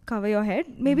 just cover your head,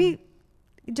 maybe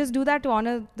just do that to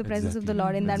honor the presence of the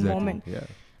Lord in that moment. Yeah.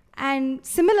 And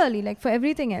similarly, like for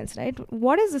everything else, right?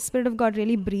 What is the Spirit of God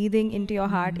really breathing into your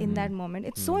heart in that moment?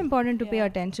 It's so important to pay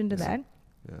attention to that.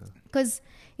 Because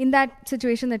in that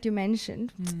situation that you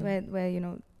mentioned, where you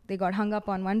know they got hung up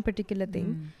on one particular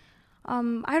thing,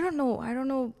 I don't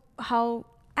know how.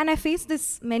 And I face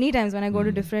this many times when I go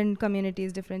to different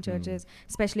communities, different churches,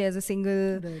 especially as a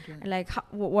single. Like,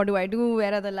 what do I do?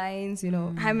 Where are the lines? You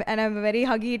know, I'm a very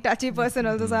huggy, touchy person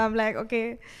also. So I'm like,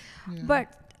 okay.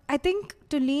 But I think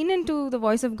to lean into the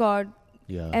voice of God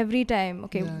every time.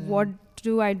 Okay, what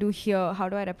do I do here? How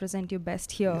do I represent you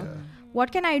best here?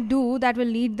 What can I do that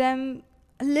will lead them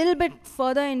a little bit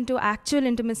further into actual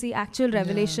intimacy, actual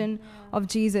revelation of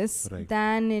Jesus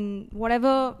than in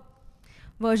whatever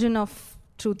version of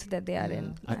truth that they are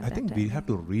in. I think we have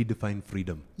to redefine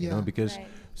freedom, you know, because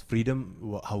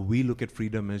freedom, how we look at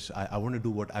freedom is, I want to do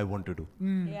what I want to do.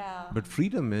 But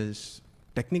freedom is,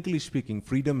 technically speaking,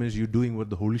 freedom is you doing what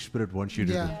the Holy Spirit wants you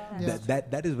to do.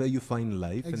 That is where you find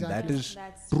life, and that is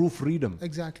true freedom.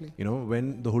 Exactly. You know,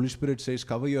 when the Holy Spirit says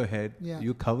cover your head,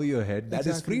 you cover your head. That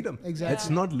is freedom.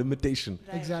 That's not limitation.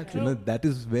 Exactly. You know, that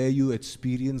is where you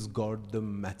experience God the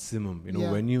maximum. You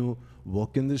know, when you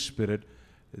walk in the Spirit,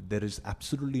 there is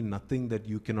absolutely nothing that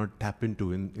you cannot tap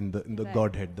into in the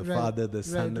Godhead, the Father, the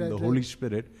Son, and the Holy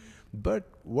Spirit. But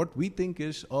what we think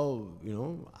is, you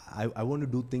know, I want to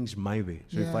do things my way.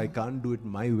 So if I can't do it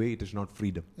my way, it is not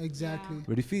freedom. Exactly.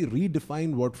 But if we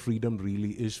redefine what freedom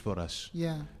really is for us,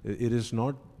 it is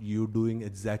not you doing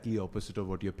exactly opposite of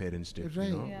what your parents did. You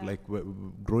know? Like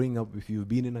growing up, if you've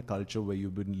been in a culture where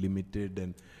you've been limited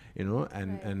and you know,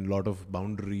 and lot of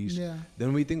boundaries,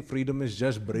 then we think freedom is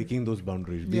just breaking those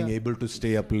boundaries, being able to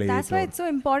stay up late. That's why it's so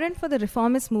important for the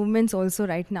reformist movements also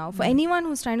right now. For anyone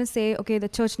who's trying to say, okay, the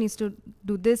church needs to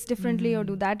do this differently or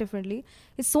do that differently,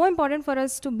 it's so important for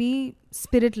us to be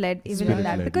Spirit-led even in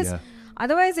that. Because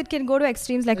otherwise it can go to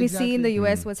extremes like we see in the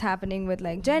US what's happening with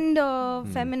like gender,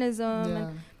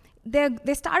 feminism. And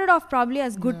they started off probably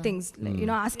as good things, like, you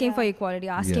know, asking for equality,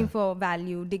 asking for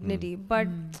value, dignity, but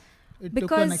it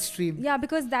took an extreme. Yeah,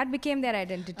 because that became their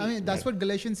identity. I mean, that's what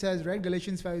Galatians says, right?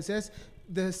 Galatians 5 says,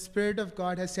 the Spirit of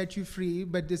God has set you free,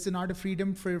 but this is not a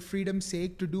freedom for freedom's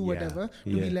sake to do whatever, to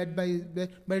be led by,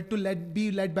 but to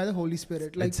be led by the Holy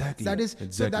Spirit. Like that is,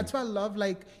 so that's why I love,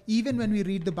 like, even when we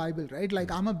read the Bible, right?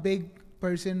 Like, I'm a big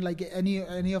person, like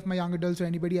any of my young adults or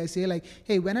anybody, I say like,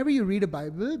 hey, whenever you read a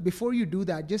Bible, before you do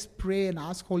that, just pray and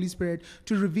ask Holy Spirit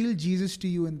to reveal Jesus to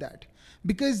you in that.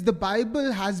 Because the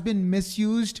Bible has been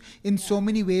misused in so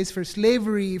many ways for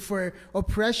slavery, for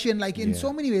oppression, like in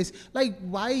so many ways. Like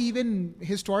why even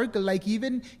historical, like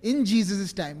even in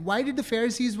Jesus' time, why did the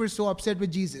Pharisees were so upset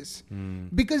with Jesus?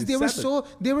 Because they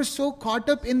were so caught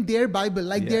up in their Bible,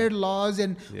 like their laws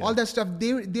and all that stuff.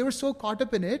 They were so caught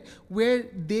up in it where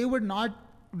they were not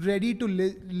ready to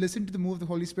listen to the move of the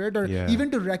Holy Spirit or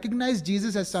even to recognize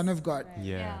Jesus as Son of God.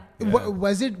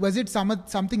 Was it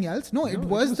something else? No, it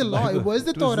was the law. It was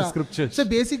the Torah. So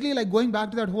basically, like going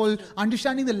back to that whole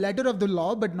understanding the letter of the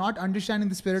law, but not understanding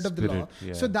the spirit of the law.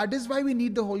 So that is why we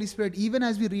need the Holy Spirit, even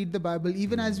as we read the Bible,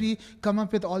 even as we come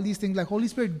up with all these things. Like, Holy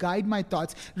Spirit, guide my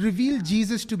thoughts. Reveal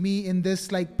Jesus to me in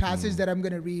this like passage that I'm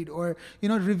going to read, or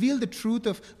reveal the truth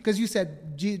of, because you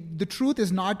said the truth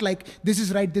is not like this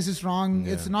is right, this is wrong.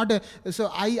 It's not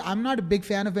I'm not a big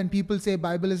fan of when people say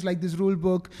Bible is like this rule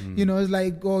book. It's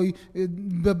like, oh,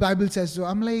 the Bible says so.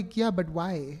 I'm like, yeah, but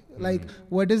why? Like,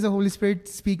 what is the Holy Spirit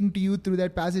speaking to you through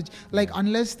that passage? Like,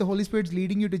 unless the Holy Spirit's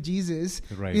leading you to Jesus,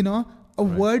 a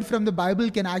word from the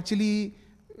Bible can actually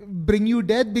bring you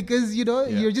death, because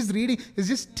you're just reading. It's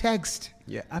just text.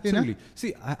 Yeah, absolutely.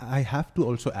 See, I have to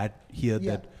also add here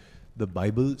that the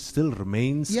Bible still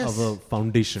remains our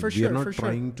foundation. We are not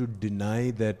trying to deny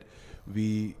that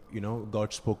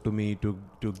God spoke to me to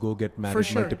go get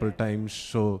married multiple times.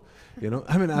 So,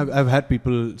 I mean, I've had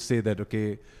people say that,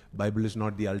 okay, Bible is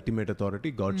not the ultimate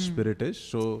authority, God's Spirit is.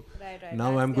 So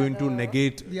now I'm going to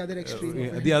negate the other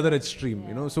extreme. The other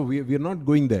extreme, so we are not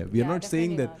going there. We are not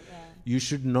saying that you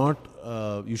should not,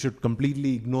 you should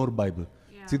completely ignore Bible.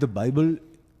 See, the Bible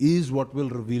is what will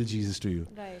reveal Jesus to you.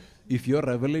 If your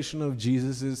revelation of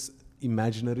Jesus is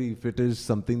imaginary, if it is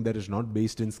something that is not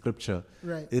based in scripture,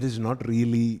 it is not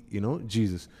really,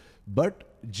 Jesus. But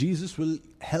Jesus will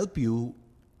help you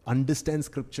understand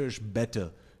scriptures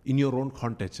better in your own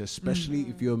context, especially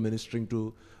if you're ministering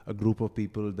to a group of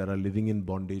people that are living in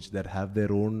bondage, that have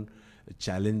their own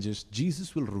challenges.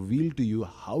 Jesus will reveal to you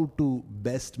how to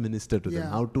best minister to them,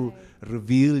 how to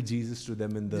reveal Jesus to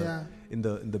them in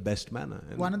the best manner.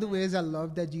 And one of the ways I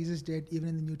love that Jesus did, even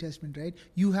in the New Testament, right?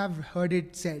 You have heard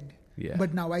it said,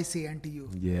 but now I say unto you.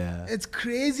 Yeah. It's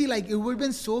crazy. Like, it would have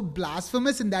been so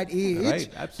blasphemous in that age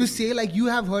Right, to say, like, you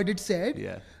have heard it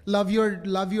said, love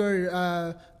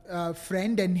your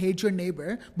friend and hate your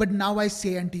neighbor, but now I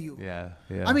say unto you.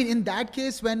 I mean, in that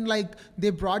case, when like they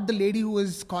brought the lady who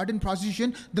was caught in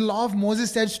prostitution, the law of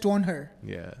Moses said stone her.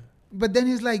 But then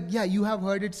he's like, you have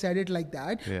heard it said it like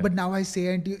that, but now I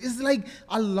say unto you. It's like,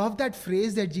 I love that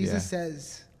phrase that Jesus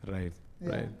says. Right.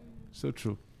 So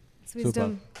true. It's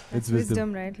wisdom. It's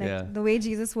wisdom, right? Like the way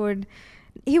Jesus would,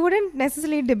 he wouldn't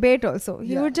necessarily debate also.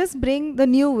 He would just bring the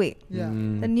new way.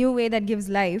 The new way that gives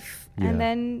life. And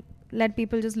then let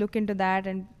people just look into that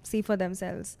and see for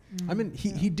themselves. I mean,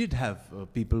 he did have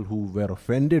people who were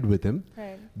offended with him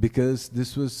because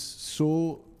this was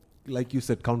so, like you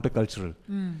said, countercultural.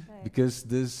 Because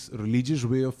this religious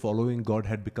way of following God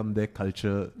had become their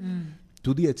culture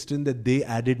to the extent that they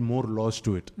added more laws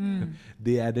to it.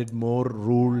 They added more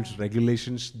rules,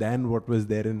 regulations than what was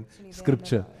there in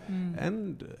scripture.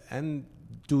 And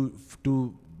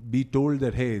to be told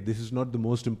that, hey, this is not the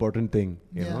most important thing,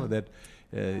 you know, that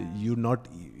you're not,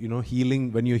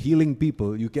 healing. When you're healing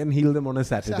people, you can heal them on a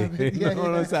Saturday,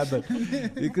 on a Sabbath,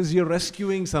 because you're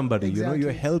rescuing somebody.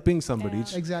 You're helping somebody.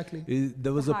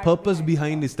 There was a purpose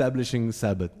behind establishing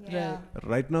Sabbath.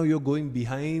 Right now, you're going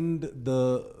behind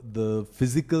the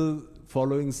physical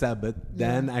following Sabbath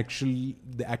than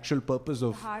the actual purpose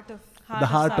of the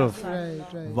heart of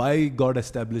why God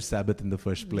established Sabbath in the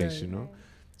first place.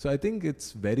 So I think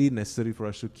it's very necessary for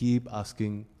us to keep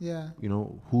asking,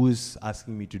 who is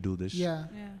asking me to do this?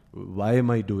 Why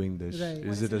am I doing this?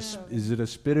 Is it a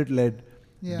spirit-led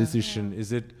decision?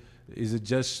 Is it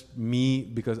just me?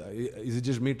 Because is it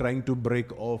just me trying to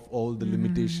break off all the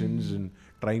limitations and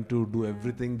trying to do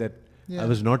everything that I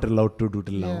was not allowed to do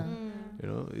till now?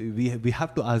 We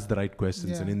have to ask the right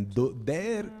questions, and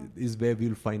there is where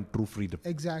we'll find true freedom.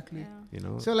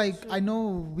 So like, I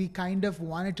know we kind of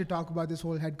wanted to talk about this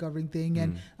whole head covering thing,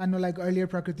 and I know like earlier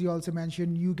Prakriti also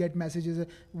mentioned you get messages,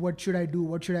 what should I do,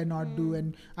 what should I not do,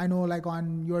 and I know like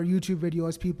on your YouTube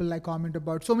videos people like comment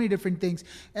about so many different things.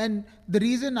 And the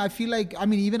reason I feel like, I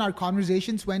mean, even our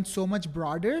conversations went so much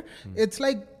broader, it's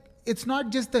like, it's not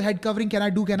just the head covering, can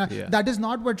I? That is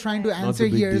not what we're trying to answer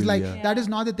here. It's like, that is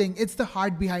not the thing. It's the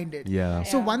heart behind it.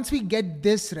 So once we get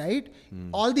this right,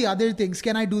 all the other things,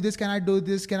 can I do this? Can I do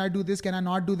this? Can I do this? Can I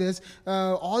not do this?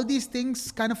 All these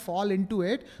things kind of fall into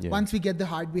it once we get the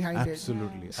heart behind it.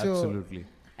 Absolutely.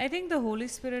 I think the Holy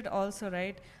Spirit also,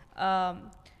 right?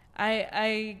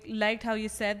 I liked how you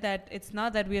said that it's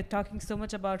not that we are talking so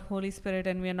much about Holy Spirit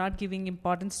and we are not giving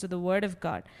importance to the Word of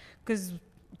God, because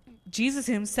Jesus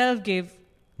himself gave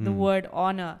the word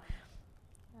honor.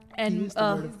 And he is the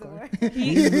word of God.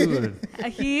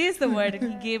 He is the word,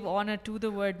 and he gave honor to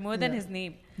the word more than his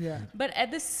name. But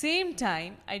at the same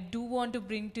time, I do want to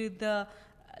bring to the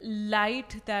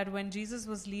light that when Jesus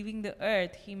was leaving the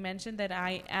earth, he mentioned that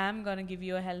I am going to give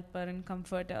you a helper and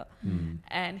comforter.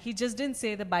 And he just didn't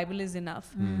say the Bible is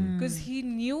enough, because he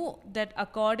knew that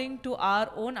according to our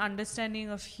own understanding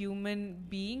of human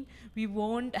being, we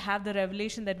won't have the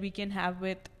revelation that we can have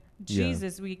with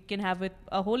Jesus, we can have with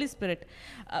a Holy Spirit,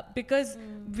 because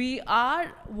we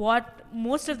are what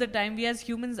most of the time we as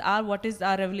humans are what is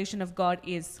our revelation of God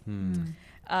is.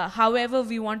 However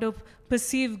we want to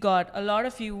perceive God. A lot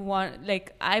of you want,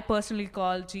 like I personally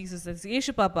call Jesus as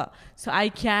Yeshu Papa, so I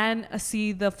can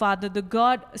see the Father, the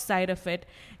God side of it.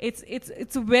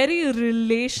 It's very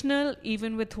relational,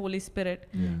 even with Holy Spirit.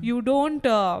 You don't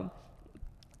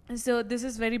so this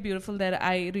is very beautiful that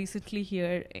I recently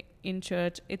hear in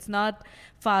church. It's not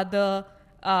Father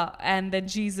and then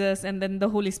Jesus and then the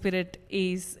Holy Spirit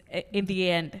is in the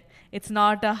end. It's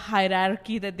not a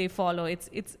hierarchy that they follow.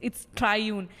 It's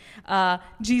triune.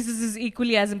 Jesus is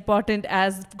equally as important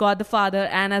as God the Father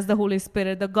and as the Holy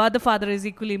Spirit. The God the Father is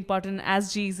equally important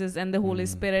as Jesus and the Holy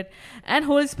Spirit. And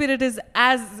Holy Spirit is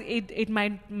it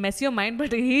might mess your mind,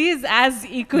 but he is as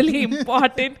equally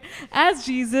important as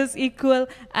Jesus, equal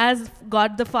as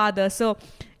God the Father. So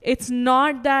it's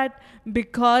not that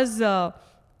because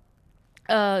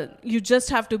you just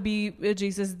have to be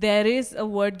Jesus. There is a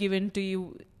word given to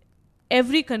you.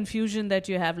 Every confusion that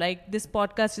you have, like this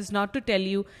podcast is not to tell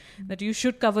you that you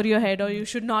should cover your head or you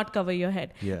should not cover your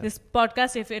head. This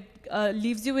podcast, if it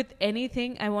leaves you with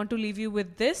anything, I want to leave you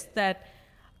with this, that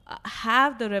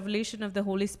have the revelation of the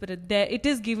Holy Spirit. There, it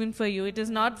is given for you. It is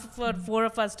not for four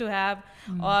of us to have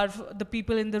or the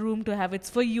people in the room to have. It's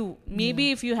for you.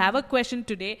 Maybe if you have a question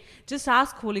today, just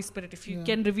ask Holy Spirit. If you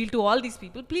can reveal to all these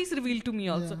people, please reveal to me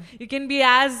also. You can be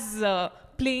as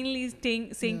plainly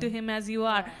saying to him as you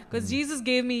are, because Jesus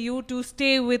gave me you to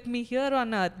stay with me here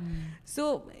on earth.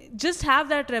 So just have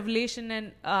that revelation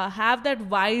and have that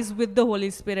wise with the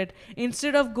Holy Spirit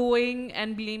instead of going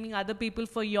and blaming other people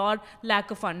for your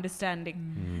lack of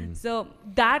understanding. So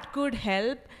that could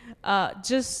help.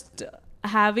 Just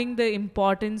having the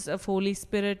importance of Holy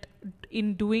Spirit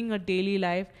in doing a daily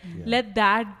life, let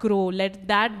that grow, let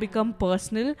that become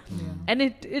personal, and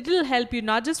it will help you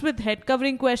not just with head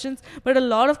covering questions, but a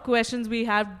lot of questions we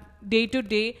have day to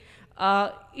day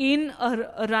in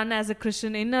a run as a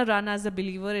Christian, in a run as a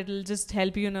believer. It will just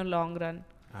help you in a long run.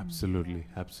 Absolutely,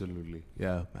 absolutely.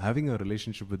 Yeah, having a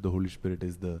relationship with the Holy Spirit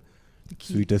is the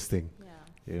sweetest thing.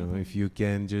 You know, if you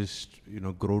can just,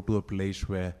 grow to a place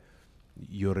where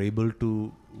you're able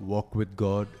to walk with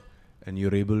God and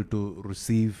you're able to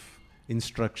receive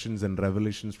instructions and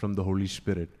revelations from the Holy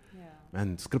Spirit,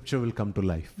 and scripture will come to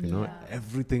life. You know,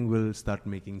 everything will start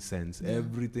making sense.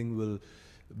 Everything will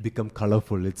become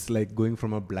colorful. It's like going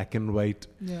from a black and white,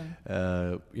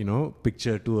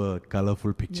 picture to a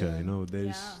colorful picture. You know,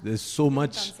 there's so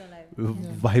much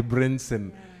vibrance,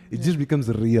 and it just becomes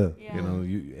real. You know,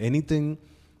 anything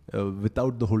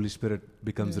without the Holy Spirit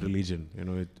becomes religion. You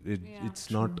know, it's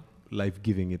not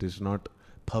life-giving. It is not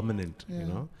permanent. You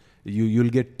know, you'll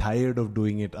get tired of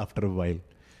doing it after a while.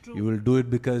 You will do it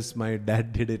because my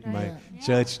dad did it, my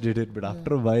church did it, but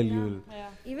after a while you will.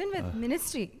 Even with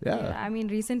ministry. I mean,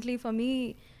 recently for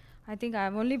me, I think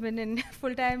I've only been in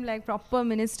full-time, like proper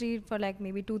ministry for like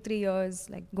maybe 2-3 years,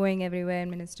 like going everywhere and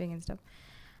ministering and stuff.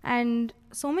 And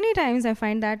so many times I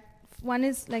find that one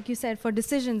is, like you said, for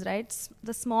decisions, right?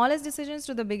 The smallest decisions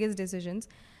to the biggest decisions.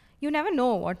 You never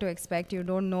know what to expect. You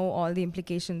don't know all the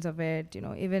implications of it. You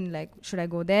know, even like, should I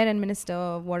go there and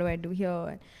minister? What do I do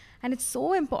here? And it's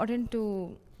so important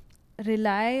to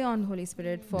rely on Holy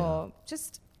Spirit for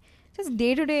just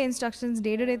day-to-day instructions,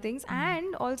 day-to-day things,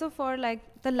 and also for like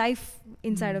the life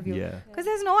inside of you. Because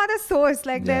there's no other source.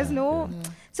 Like there's no.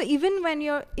 So even when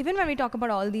we talk about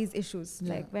all these issues,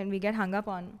 like when we get hung up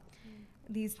on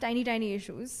these tiny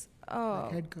issues,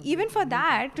 even for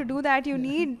that, to do that, you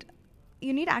need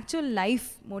actual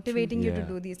life motivating you to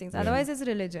do these things. Otherwise, it's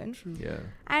religion.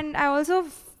 And I also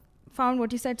found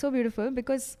what you said so beautiful,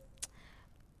 because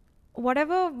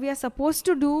whatever we are supposed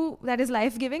to do that is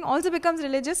life-giving also becomes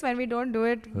religious when we don't do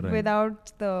it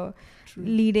without the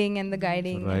leading and the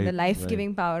guiding and the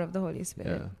life-giving power of the Holy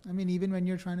Spirit. I mean, even when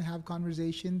you're trying to have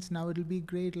conversations, now it'll be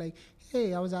great, like,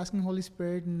 hey, I was asking Holy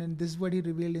Spirit and this is what he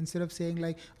revealed, instead of saying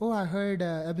like, oh, I heard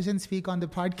Abhishek speak on the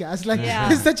podcast. Like,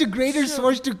 it's such a greater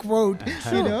source to quote,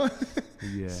 you know?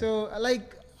 So,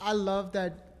 like, I love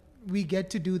that we get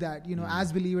to do that, you know,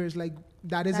 as believers, like,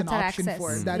 that's an option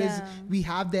for us. That is, we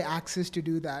have the access to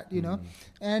do that, you know.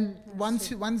 And once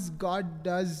God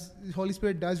does, Holy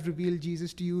Spirit does reveal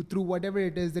Jesus to you through whatever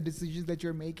it is, the decisions that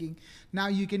you're making, now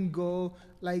you can go,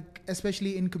 like,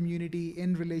 especially in community,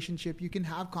 in relationship, you can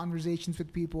have conversations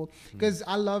with people. Because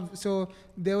so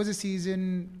there was a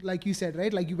season, like you said,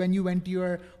 right? Like when you went to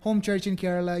your home church in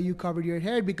Kerala, you covered your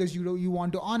hair because you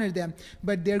want to honor them.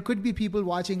 But there could be people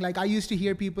watching, like I used to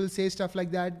hear people say stuff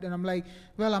like that, and I'm like,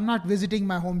 well, I'm not visiting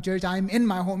my home church, I'm in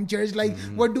my home church, like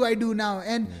what do I do now?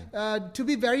 And to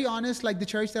be very honest, like the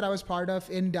church that I was part of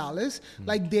in Dallas,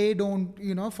 like they don't,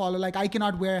 follow, like I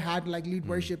cannot wear a hat, like lead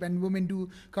worship, and women do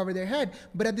cover their head.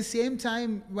 But at the same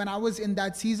time, when I was in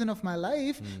that season of my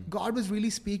life, God was really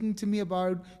speaking to me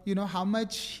about, how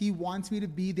much he wants me to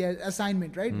be their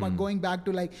assignment, right? But going back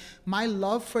to like my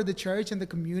love for the church and the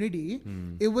community,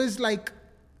 it was like,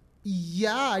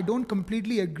 I don't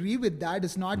completely agree with that.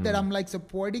 It's not that I'm like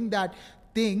supporting that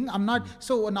thing. I'm not.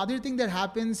 So another thing that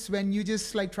happens when you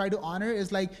just like try to honor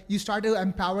is like you start to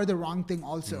empower the wrong thing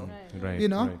also.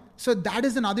 So that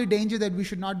is another danger that we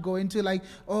should not go into, like,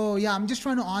 oh yeah, I'm just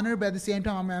trying to honor, but at the same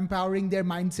time I'm empowering their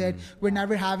mindset. We're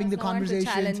never having the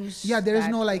conversations. There is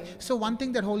no like. So one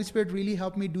thing that Holy Spirit really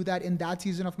helped me do that in that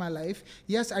season of my life.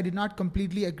 Yes, I did not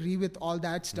completely agree with all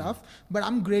that stuff, but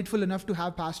I'm grateful enough to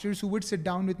have pastors who would sit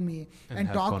down with me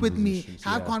and talk with me,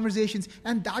 have conversations,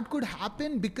 and that could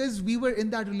happen because we were in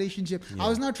that relationship. I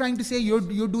was not trying to say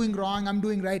you're doing wrong, I'm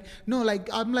doing right. No, like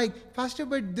I'm like, Pastor,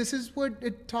 but this is what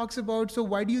it talks about. So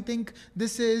why do you think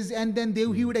this is? And then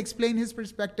he would explain his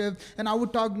perspective, and I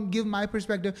would give my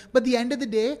perspective. But at the end of the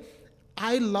day,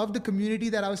 I love the community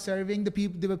that I was serving, the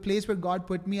people, the place where God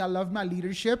put me. I love my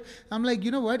leadership. I'm like,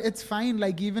 you know what? It's fine.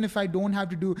 Like, even if I don't have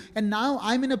to do. And now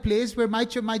I'm in a place where my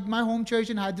home church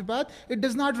in Hyderabad, it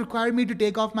does not require me to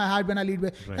take off my hat when I lead.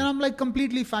 Right. And I'm like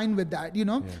completely fine with that, you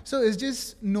know? Yeah. So it's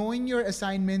just knowing your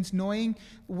assignments, knowing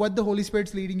what the Holy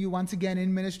Spirit's leading you once again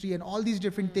in ministry and all these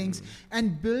different things,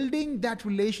 and building that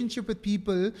relationship with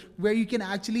people where you can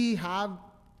actually have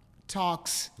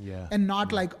talks and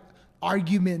not like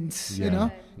arguments, you know,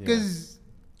 because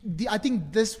I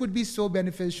think this would be so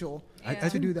beneficial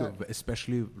to do that.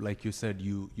 Especially like you said,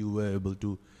 you were able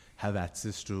to have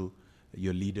access to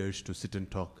your leaders to sit and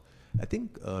talk. I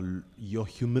think your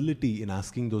humility in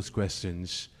asking those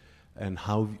questions, and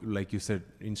how, like you said,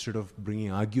 instead of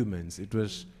bringing arguments, it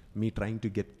was me trying to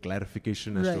get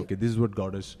clarification as to, okay, this is what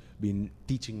God has been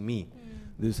teaching me.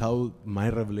 This is how my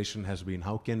revelation has been.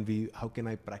 How can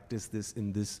I practice this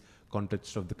in this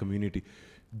context of the community?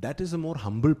 That is a more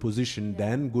humble position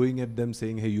than going at them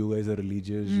saying, hey, you guys are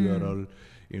religious, you are all,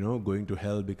 you know, going to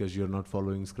hell because you're not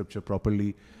following scripture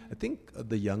properly. I think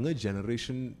the younger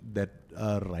generation that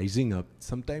are rising up,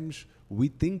 sometimes we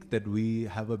think that we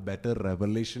have a better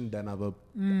revelation than our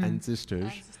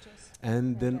ancestors.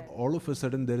 And then all of a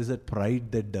sudden there is a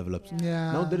pride that develops.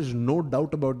 Now there is no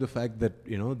doubt about the fact that,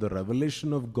 you know, the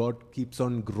revelation of God keeps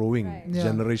on growing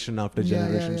generation after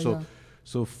generation.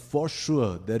 So for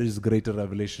sure there is greater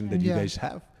revelation that you guys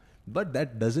have. But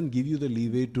that doesn't give you the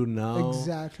leeway to now,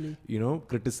 you know,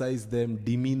 criticize them,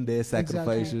 demean their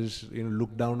sacrifices, you know,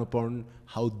 look down upon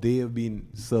how they have been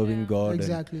serving God.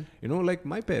 And, you know, like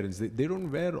my parents, they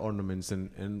don't wear ornaments,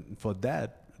 and for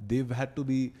that they've had to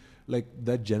be like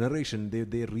that generation.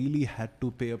 They really had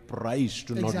to pay a price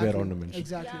to not wear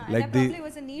ornaments. Like there probably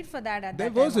was a need for that at that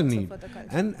time. There was a need.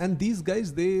 And these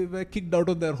guys, they were kicked out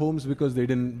of their homes because they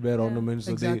didn't wear ornaments.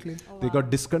 So they got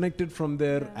disconnected from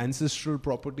their ancestral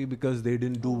property because they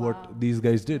didn't do what these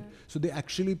guys did. So they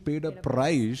actually paid a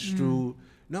price to...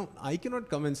 Now, I cannot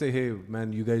come and say, hey,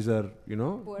 man, you guys are, you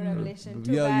know... Poor revelation.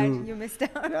 Too bad. You missed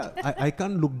out. I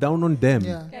can't look down on them.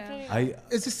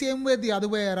 It's the same way the other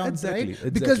way around,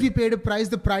 right? Because we paid a price,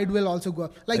 the pride will also go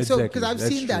up. Like, so, because I've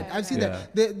seen that. I've seen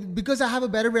that. Because I have a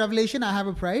better revelation, I have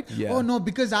a pride. Oh, no,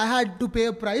 because I had to pay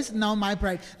a price, now my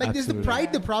pride. Like, this is the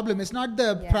pride, the problem. It's not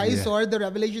the price or the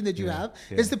revelation that you have.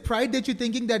 It's the pride that you're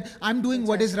thinking that I'm doing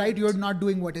what is right, you're not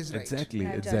doing what is right. Exactly.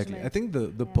 I think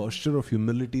the posture of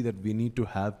humility that we need to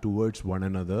have towards one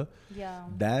another,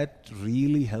 that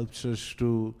really helps us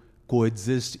to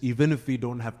coexist even if we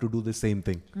don't have to do the same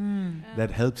thing.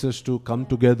 That helps us to come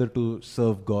together to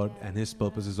serve God and His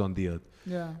purposes on the earth.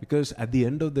 Because at the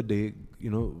end of the day,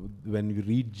 you know, when we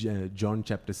read John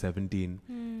chapter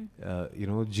 17, you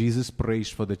know, Jesus prays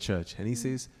for the church and He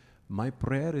says, my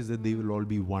prayer is that they will all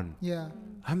be one.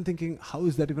 I'm thinking, how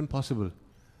is that even possible?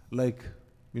 Like,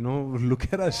 you know,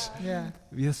 look at us.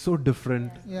 We are so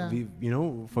different. We, you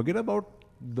know, forget about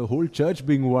the whole church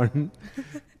being one.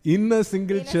 In a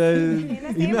single church,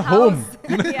 in a home,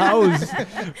 in a house.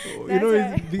 You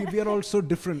know, we are all so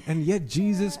different. And yet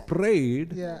Jesus prayed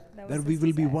that we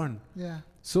will be one.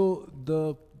 So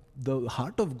the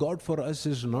heart of God for us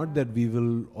is not that we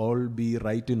will all be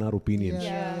right in our opinions.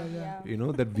 You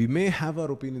know, that we may have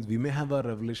our opinions, we may have our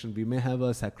revelation, we may have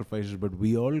our sacrifices, but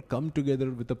we all come together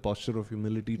with a posture of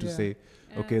humility to say,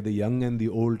 okay, the young and the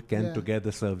old can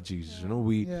together serve Jesus. You know,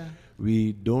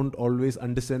 we don't always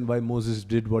understand why Moses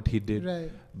did what he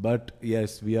did, but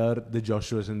yes, we are the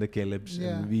Joshuas and the Calebs,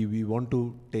 and we want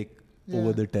to take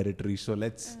over the territory. So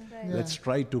let's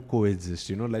try to coexist.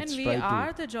 You know, let's try to. And we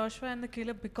are the Joshua and the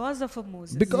Caleb because of a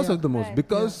Moses. Because of the Moses,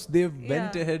 because they have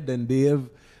went ahead and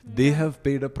they have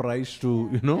paid a price to,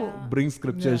 you know, bring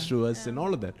scriptures to us and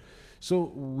all of that.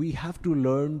 So we have to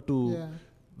learn to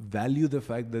value the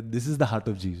fact that this is the heart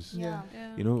of Jesus.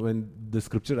 You know, when the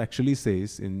scripture actually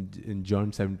says in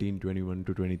John 17:21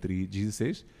 to 23, Jesus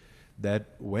says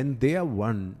that when they are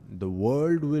one, the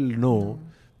world will know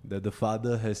that the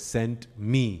Father has sent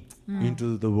me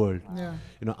into the world.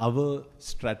 You know, our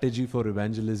strategy for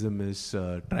evangelism is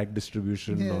tract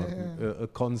distribution or a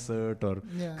concert or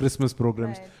Christmas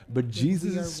programs. But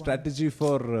Jesus' strategy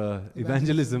for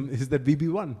evangelism is that we be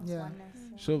one.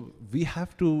 So we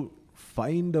have to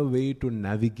find a way to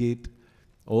navigate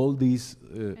all these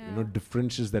you know,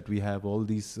 differences that we have, all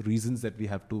these reasons that we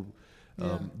have to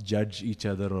judge each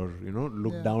other or, you know,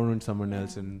 look down on someone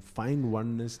else, and find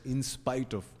oneness in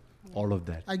spite of all of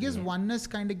that. I guess oneness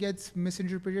kind of gets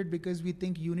misinterpreted because we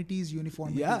think unity is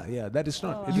uniformity. That is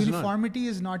not. Uniformity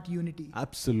is not unity.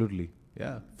 Absolutely.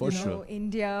 Yeah, for sure.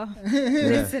 India,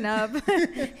 listen up.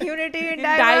 Unity in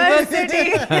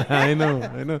diversity. I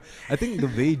know. I think the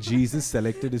way Jesus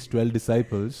selected his 12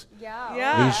 disciples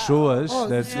Yeah. will show us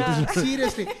that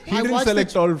Seriously. he didn't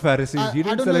select all Pharisees. He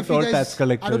didn't select all tax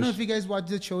collectors. I don't know if you guys watched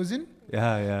The Chosen.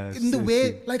 Yeah. In the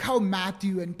way, like how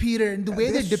Matthew and Peter and the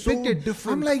way they depicted, so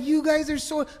different. I'm like, you guys are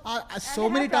so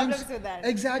many times. problems with that.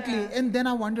 Exactly. And then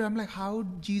I wonder, I'm like, how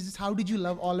did you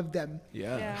love all of them?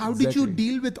 Yeah. How did you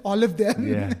deal with all of them?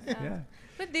 Yeah.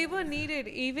 But they were needed.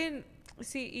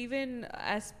 Even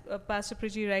as Pastor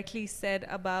Priji rightly said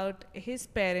about his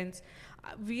parents,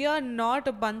 we are not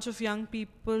a bunch of young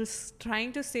people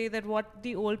trying to say that what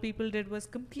the old people did was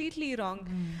completely wrong.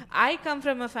 I come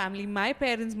from a family. My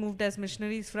parents moved as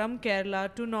missionaries from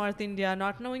Kerala to North India,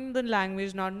 not knowing the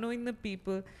language, not knowing the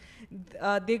people.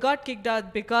 They got kicked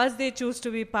out because they chose to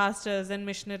be pastors and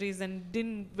missionaries and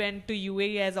didn't went to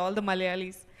UAE as all the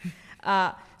Malayalis.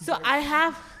 So I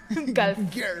have Gulf.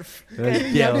 Gerf.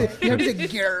 Yeah. You have to say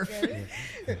gerf.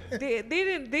 They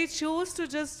didn't. They chose to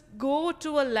just go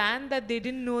to a land that they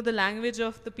didn't know the language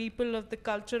of, the people of, the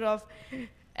culture of,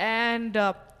 and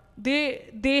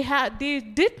they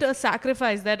did a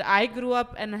sacrifice that I grew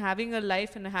up and having a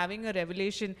life and having a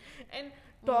revelation. And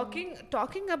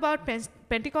talking about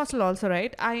Pentecostal also,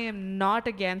 right? I am not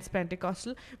against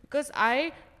Pentecostal because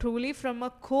I truly from a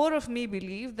core of me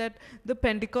believe that the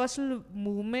Pentecostal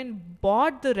movement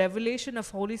brought the revelation of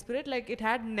Holy Spirit like it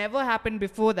had never happened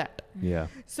before that. Yeah.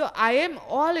 So I am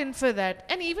all in for that.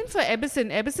 And even for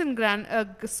Ebbison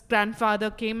grandfather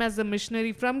came as a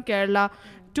missionary from Kerala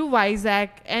to Vizag,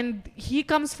 and he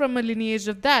comes from a lineage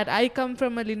of that. I come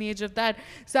from a lineage of that.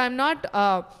 So I'm not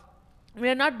we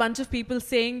are not bunch of people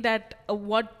saying that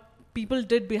what people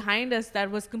did behind us that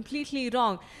was completely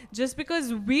wrong. Just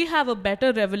because we have a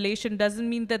better revelation doesn't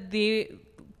mean that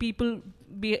people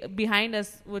behind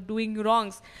us were doing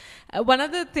wrongs. One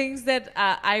of the things that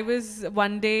I was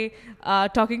one day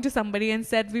talking to somebody and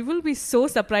said, we will be so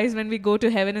surprised when we go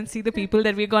to heaven and see the people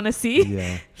that we're going to see.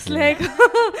 Yeah. It's like,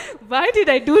 why did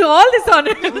I do all this on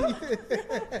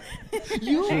it?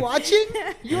 You watching?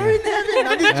 You're in heaven.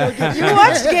 I'm just joking. You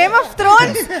watched Game of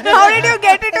Thrones? How did you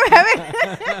get into heaven?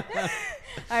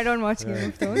 I don't watch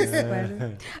Game of Thrones.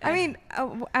 But, I mean,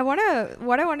 what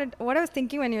I was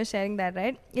thinking when you were sharing that,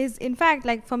 right, is in fact,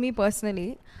 like for me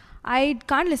personally, I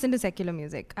can't listen to secular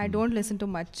music. I don't listen to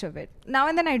much of it. Now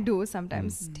and then I do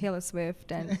sometimes, Taylor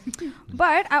Swift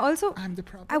but I also I'm the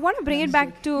problem. I want to bring it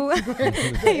back to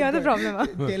you're the problem. Huh?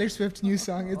 Taylor Swift's new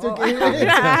song. It's Oh, okay.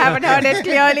 I haven't heard it.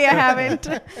 Clearly, I haven't.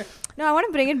 No, I want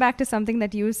to bring it back to something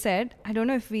that you said. I don't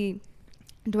know if we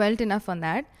dwelt enough on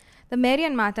that. The Mary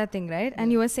and Martha thing, right?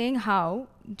 And you were saying how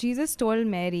Jesus told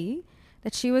Mary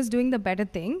that she was doing the better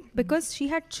thing because she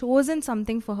had chosen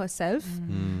something for herself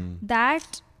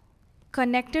that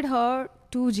connected her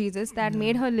to Jesus, that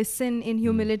made her listen in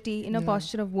humility, in a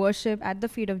posture of worship at the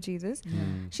feet of Jesus.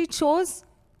 She chose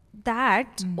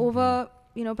that over,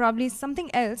 probably something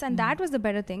else, and that was the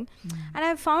better thing. And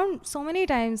I've found so many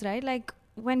times, right, like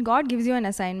when God gives you an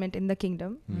assignment in the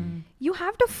kingdom, you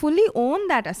have to fully own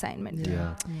that assignment.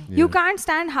 You can't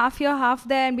stand half here, half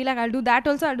there and be like, I'll do that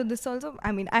also, I'll do this also.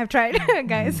 I mean, I've tried,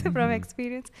 guys, from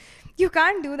experience. You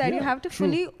can't do that. You have to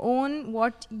fully own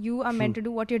what you are meant to do,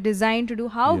 what you're designed to do,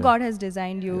 how God has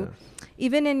designed you,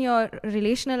 even in your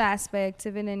relational aspects,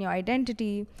 even in your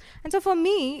identity. And so for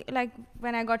me, like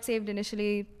when I got saved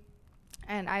initially,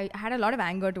 and I had a lot of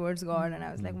anger towards God, and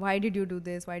I was like, why did you do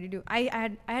this? Why did you? I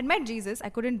had met Jesus. I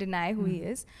couldn't deny who he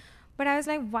is. But I was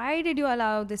like, why did you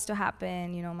allow this to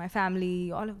happen? My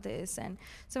family, all of this. And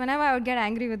so whenever I would get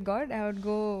angry with God, I would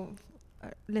go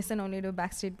listen only to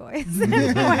Backstreet Boys and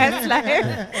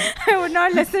Westlife. I would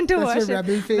not listen to That's your worship.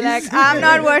 rebel face. Like, I'm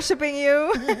not worshipping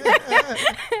you.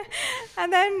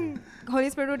 And then Holy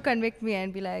Spirit would convict me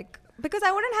and be like, because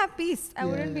I wouldn't have peace. I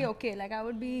wouldn't be okay. Like I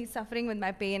would be suffering with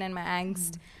my pain and my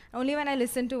angst. Only when I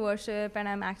listen to worship and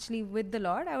I'm actually with the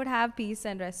Lord, I would have peace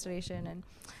and restoration. And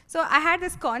so I had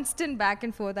this constant back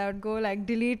and forth. I would go like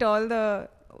delete all the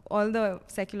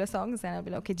secular songs and I'll be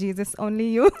like, okay, Jesus, only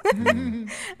you. And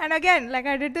again, like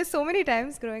I did this so many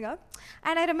times growing up.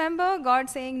 And I remember God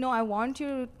saying, no, I want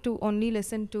you to only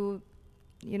listen to,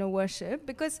 worship,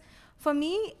 because for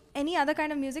me, any other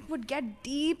kind of music would get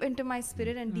deep into my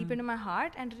spirit and deep into my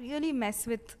heart and really mess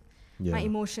with my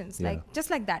emotions. Like just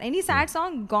like that. Any sad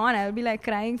song, gone. I'll be like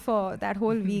crying for that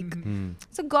whole week.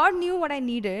 So God knew what I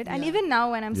needed. And even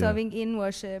now when I'm serving in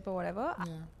worship or whatever,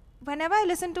 whenever I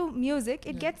listen to music,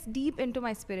 it gets deep into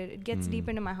my spirit. It gets deep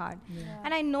into my heart.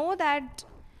 And I know that,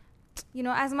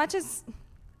 as much as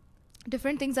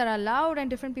different things are allowed and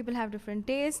different people have different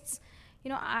tastes,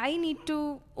 I need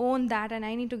to own that and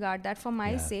I need to guard that for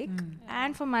my sake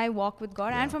and for my walk with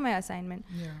God and for my assignment.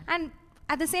 And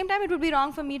at the same time, it would be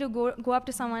wrong for me to go up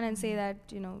to someone and say that,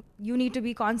 you need to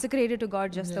be consecrated to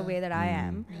God just the way that I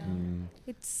am.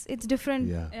 It's different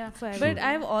for everyone. But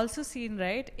I've also seen,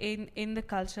 right, in the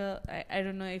culture, I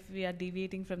don't know if we are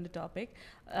deviating from the topic,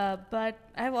 but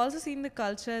I've also seen the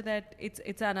culture that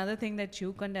it's another thing that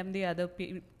you condemn the other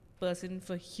person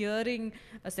for hearing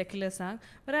a secular song,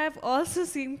 but I've also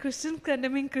seen Christians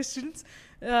condemning Christians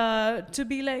to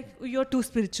be like, you're too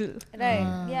spiritual.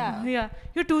 Right, Yeah,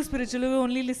 you're too spiritual, you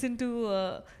only listen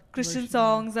to Christian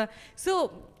songs.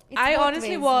 So I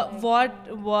honestly what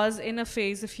was in a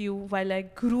phase of you while I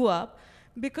grew up,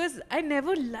 because I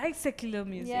never liked secular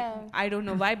music. I don't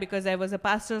know why, because I was a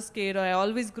pastor's kid, or I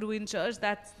always grew in church.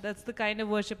 That's the kind of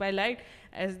worship I liked,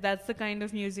 as that's the kind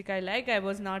of music I like. I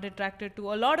was not attracted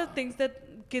to a lot of things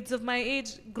that kids of my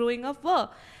age growing up were,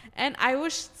 and I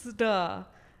was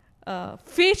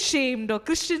faith shamed or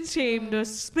Christian shamed or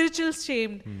spiritual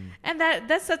shamed, and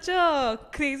that's such a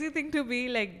crazy thing to be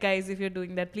like, guys, if you're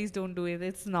doing that, please don't do it.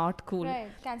 It's not cool.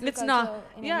 It's not.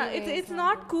 It's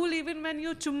not cool even when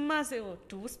you chumma say, oh,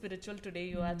 too spiritual today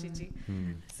you are, chichi.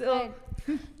 So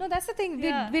no, that's the thing.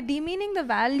 We're demeaning the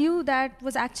value that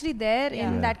was actually there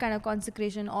in that kind of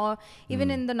consecration, or even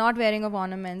in the not wearing of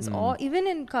ornaments, or even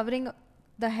in covering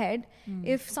the head.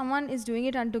 If someone is doing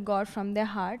it unto God from their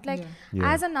heart, like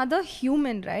as another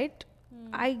human, right?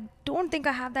 I don't think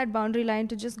I have that boundary line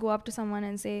to just go up to someone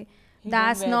and say,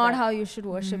 that's not how you should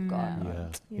worship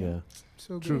God.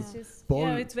 So good. True.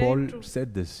 Paul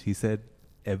said this. He said,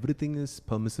 everything is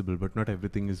permissible, but not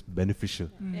everything is beneficial.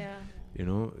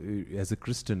 As a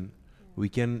Christian, we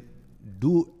can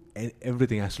do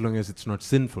everything as long as it's not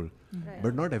sinful.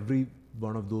 But not every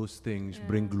one of those things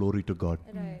bring glory to God.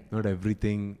 Not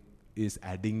everything is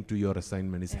adding to your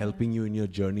assignment, is helping you in your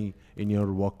journey, in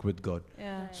your walk with God.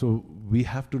 So we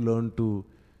have to learn to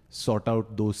sort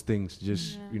out those things,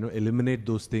 just eliminate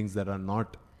those things that are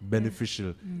not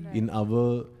beneficial in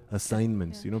our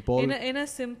assignments. Paul, in a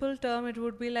simple term, it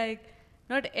would be like,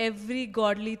 not every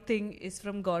godly thing is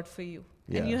from God for you.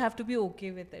 And you have to be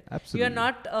okay with it. Absolutely. You're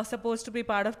not supposed to be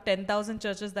part of 10,000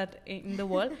 churches that in the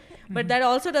world. But that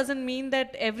also doesn't mean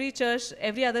that every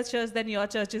other church, then your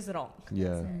church is wrong.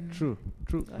 Yeah, true.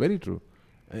 Very true.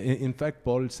 In fact,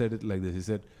 Paul said it like this. He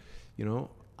said,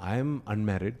 I'm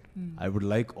unmarried. I would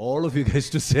like all of you guys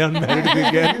to stay unmarried if you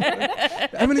can.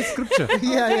 I mean, it's scripture.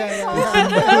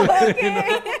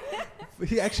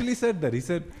 He actually said that. He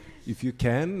said, if you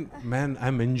can, man,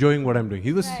 I'm enjoying what I'm doing.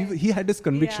 He had his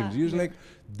convictions. He was like,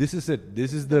 this is it.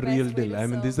 This is the real deal. I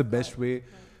mean, this is the best way.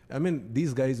 I mean,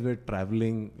 these guys were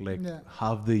traveling like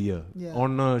half the year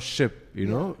on a ship,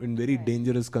 in very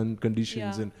dangerous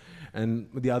conditions. And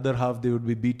the other half, they would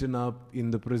be beaten up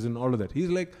in the prison, all of that. He's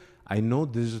like, I know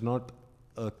this is not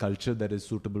a culture that is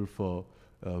suitable for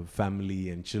family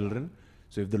and children.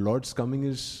 So if the Lord's coming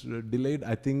is delayed,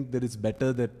 I think that it's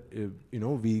better that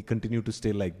we continue to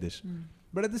stay like this.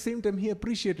 But at the same time, he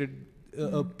appreciated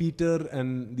Peter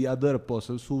and the other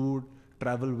apostles who would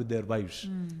travel with their wives.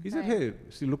 He said, hey,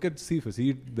 see, look at Cephas.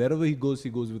 Wherever he goes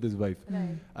with his wife.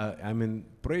 I mean,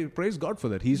 praise God for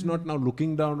that. He's not now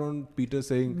looking down on Peter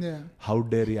saying, how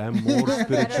dare he, I'm more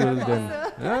spiritual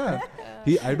than...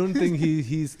 I don't think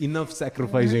he's enough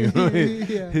sacrificing.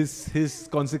 His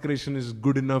consecration is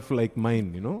good enough like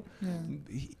mine,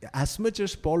 as much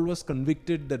as Paul was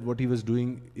convicted that what he was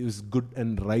doing is good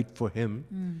and right for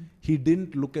him, he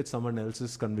didn't look at someone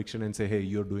else's conviction and say, hey,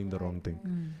 you're doing the wrong thing.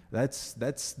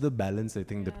 That's the balance I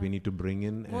think that we need to bring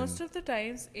in. Most of the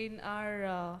times in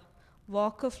our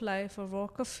walk of life or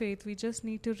walk of faith, we just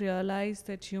need to realize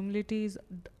that humility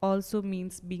also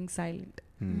means being silent.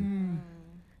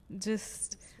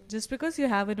 Just because you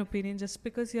have an opinion, just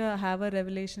because you have a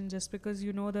revelation, just because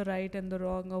you know the right and the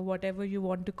wrong or whatever you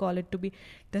want to call it to be,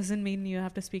 doesn't mean you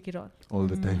have to speak it all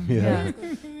the time.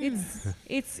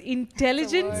 It's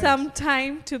intelligent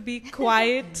sometime to be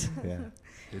quiet.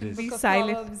 It is. Be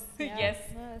silent. Yes.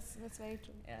 That's very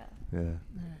true.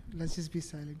 Let's just be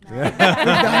silent.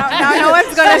 Now no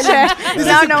one's going to share.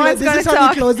 Now no one's going to talk. This is how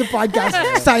we close the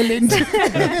podcast. Silent.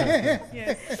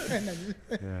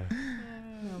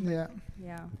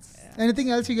 Anything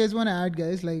else you guys want to add,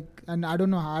 guys? And I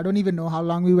don't even know how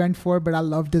long we went for, but I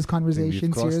loved this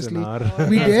conversation. Seriously,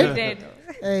 we did.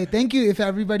 Hey, thank you. If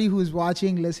everybody who's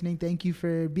watching, listening, thank you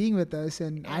for being with us.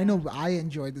 And I know I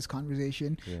enjoyed this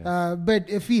conversation. But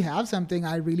if we have something,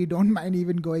 I really don't mind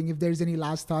even going. If there's any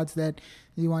last thoughts that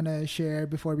you want to share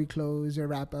before we close or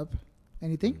wrap up,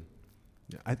 anything?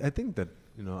 I think that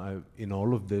in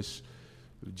all of this,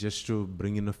 just to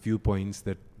bring in a few points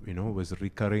that, was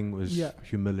recurring was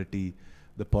humility,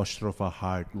 the posture of our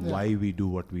heart, why we do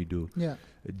what we do. Yeah.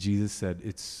 Jesus said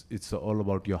it's all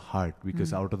about your heart,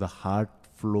 because out of the heart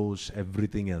flows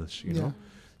everything else, you know.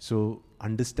 So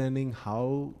understanding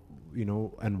how,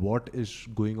 and what is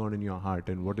going on in your heart,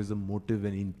 and what is the motive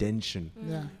and intention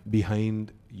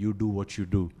behind you do what you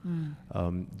do.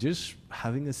 Just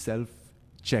having a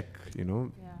self-check,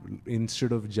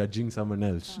 instead of judging someone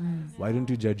else. Why don't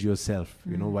you judge yourself?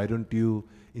 Why don't you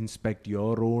inspect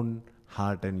your own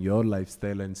heart and your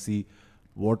lifestyle and see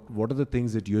what are the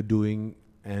things that you're doing,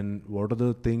 and what are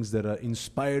the things that are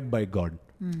inspired by God,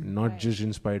 not just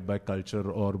inspired by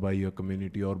culture or by your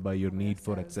community or by your need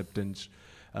for acceptance.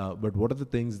 But what are the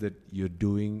things that you're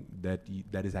doing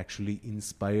that is actually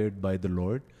inspired by the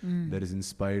Lord, that is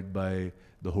inspired by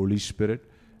the Holy Spirit?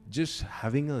 Just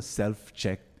having a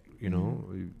self-check,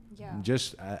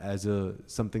 just as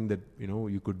something that,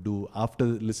 you could do after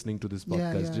listening to this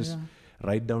podcast.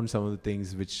 Write down some of the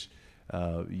things which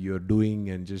you're doing,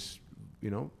 and just,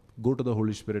 go to the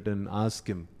Holy Spirit and ask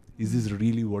Him, is this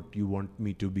really what you want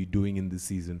me to be doing in this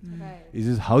season? Is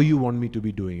this how you want me to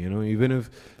be doing? Even if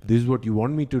this is what you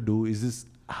want me to do, is this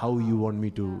how you want me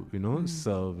to,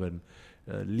 serve and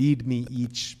lead me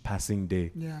each passing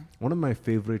day? One of my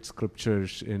favorite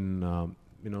scriptures in,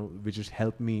 which has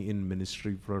helped me in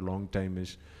ministry for a long time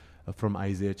is from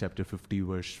Isaiah chapter 50,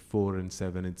 verse 4 and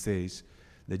 7. It says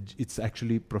that it's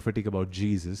actually prophetic about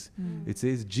Jesus. It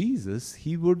says Jesus,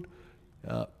 He would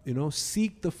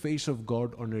seek the face of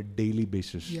God on a daily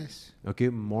basis. Yes. Okay,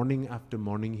 morning after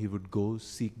morning He would go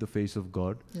seek the face of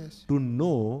God. Yes. To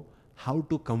know how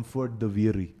to comfort the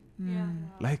weary.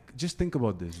 Like, just think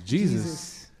about this.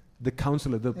 Jesus, the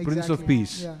counselor, the Prince of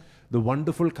Peace, the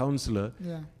wonderful counselor,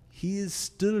 He is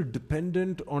still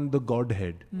dependent on the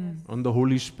Godhead, on the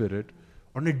Holy Spirit,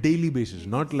 on a daily basis.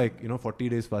 Not like, 40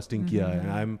 days fasting kiya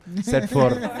and I'm set for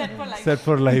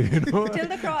life, Till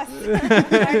the cross.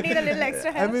 I need a little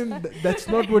extra help. I mean, that's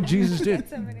not what Jesus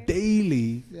did.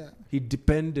 Daily, He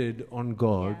depended on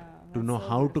God to know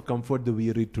how to comfort the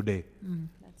weary today.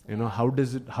 How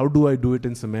do I do it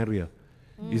in Samaria?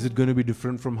 Is it going to be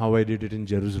different from how I did it in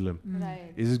Jerusalem?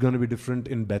 Is it going to be different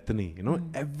in Bethany?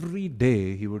 Every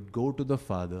day He would go to the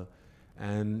Father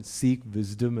and seek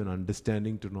wisdom and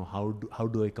understanding to know how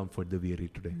do I comfort the weary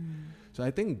today. So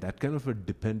I think that kind of a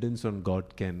dependence on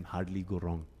God can hardly go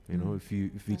wrong. If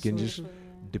we can just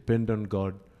depend on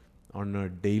God on a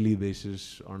daily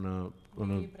basis, on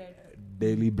a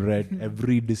daily bread,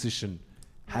 every decision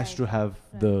has to have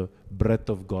the breath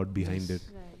of God behind it.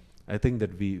 I think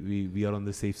that we are on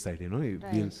the safe side.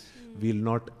 We'll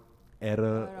not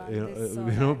error,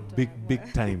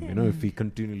 big time. If we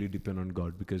continually depend on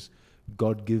God, because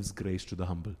God gives grace to the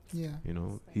humble.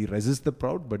 He resists the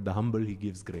proud, but the humble He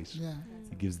gives grace.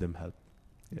 He gives them help.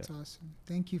 That's awesome.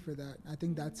 Thank you for that. I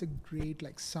think that's a great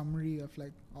summary of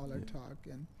all our talk.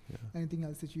 And anything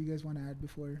else that you guys want to add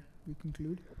before we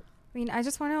conclude? I mean, I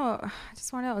just want to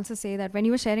also say that when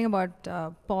you were sharing about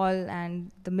Paul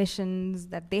and the missions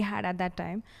that they had at that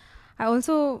time, I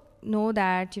also know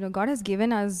that God has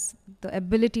given us the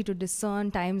ability to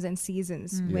discern times and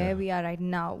seasons, where we are right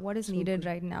now, what is needed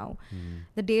right now,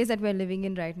 the days that we're living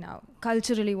in right now,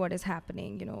 culturally what is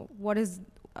happening, what is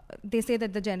they say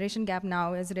that the generation gap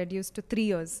now is reduced to 3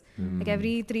 years. Like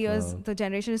every 3 years, the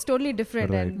generation is totally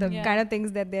different, and the kind of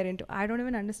things that they're into. I don't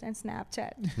even understand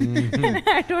Snapchat.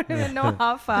 I don't even know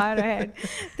how far ahead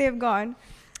they've gone.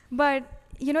 But,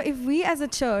 if we as a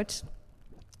church,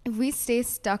 if we stay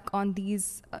stuck on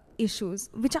these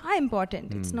issues, which are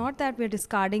important, it's not that we're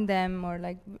discarding them, or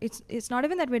it's not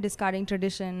even that we're discarding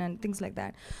tradition and things like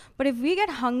that. But if we get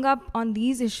hung up on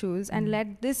these issues and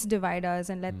let this divide us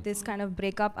and let this kind of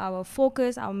break up our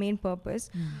focus, our main purpose,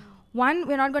 one,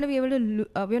 we're not going to be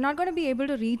able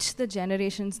to reach the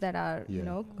generations that are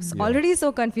already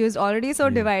so confused, already so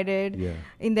divided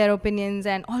in their opinions,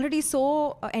 and already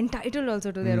so entitled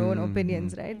also to their own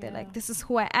opinions, right? They're like, this is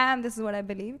who I am, this is what I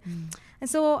believe. And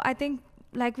so I think,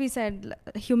 like we said,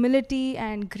 humility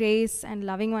and grace and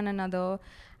loving one another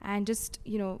and just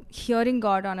hearing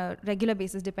God on a regular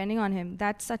basis, depending on Him,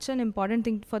 that's such an important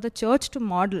thing for the church to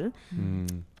model.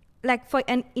 Like for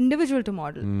an individual to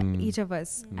model, each of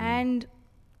us, and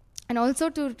also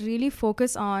to really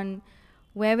focus on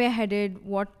where we're headed,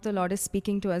 what the Lord is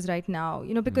speaking to us right now.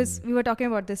 Because we were talking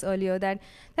about this earlier, that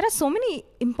there are so many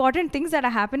important things that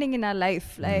are happening in our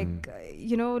life,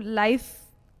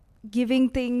 life-giving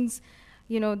things.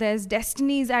 There's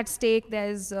destinies at stake,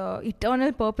 there's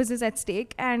eternal purposes at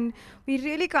stake, and we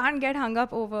really can't get hung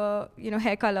up over,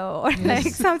 hair color or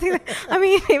something. I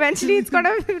mean, eventually it's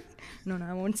gonna No,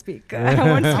 I won't speak. I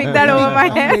won't speak that over my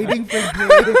I'm head. waiting for Dre.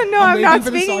 No, I'm not waiting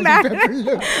for the speaking salt and that. pepper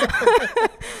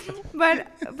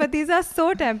look. But these are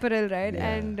so temporal, right? Yeah,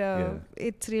 And yeah.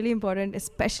 it's really important,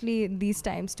 especially these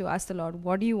times, to ask the Lord,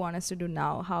 what do you want us to do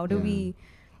now? How do we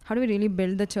really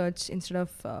build the church instead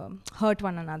of hurt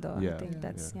one another? Yeah, I think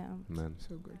that's Man.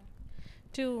 So good.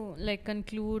 To like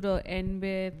conclude or end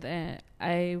with,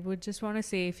 I would just want to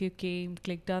say, if you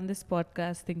clicked on this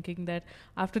podcast thinking that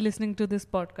after listening to this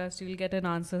podcast you'll get an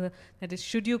answer that is,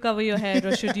 should you cover your head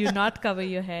or should you not cover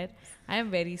your head, I am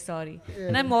very sorry.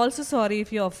 And I'm also sorry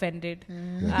if you're offended.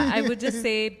 I would just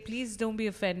say, please don't be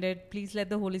offended. Please let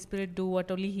the Holy Spirit do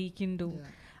what only He can do.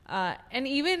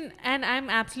 And I'm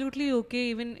absolutely okay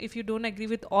even if you don't agree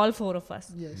with all four of us.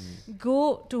 Yes.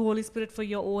 Go to Holy Spirit for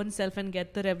your own self and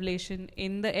get the revelation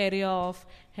in the area of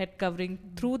head covering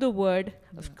through the word,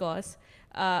 of course,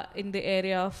 in the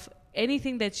area of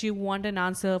anything that you want an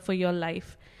answer for your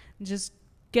life. Just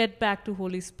get back to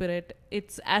Holy Spirit.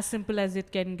 It's as simple as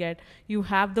it can get. You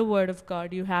have the word of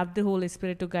God. You have the Holy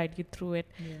Spirit to guide you through it.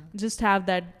 Yeah. Just have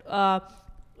that.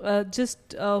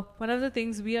 One of the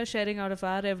things we are sharing out of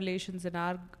our revelations and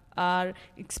our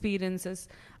experiences,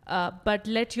 but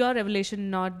let your revelation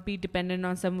not be dependent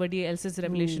on somebody else's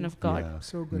revelation of God. Yeah.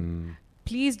 So good.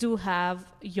 Please do have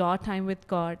your time with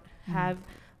God. Have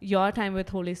your time with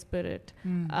Holy Spirit.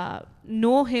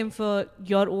 Know Him for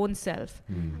your own self,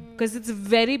 because it's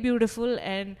very beautiful,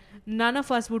 and none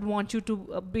of us would want you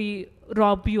to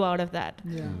rob you out of that.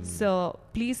 Yeah. So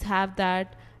please have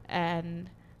that, and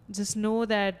just know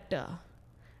that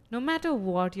no matter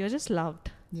what, you're just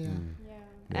loved. Yeah.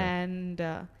 And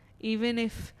even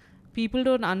if people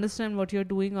don't understand what you're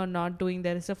doing or not doing,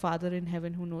 there is a Father in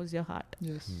heaven who knows your heart.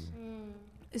 Yes.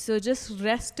 So just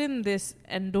rest in this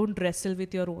and don't wrestle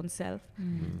with your own self.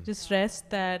 Just rest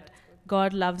that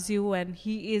God loves you and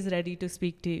He is ready to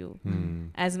speak to you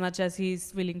as much as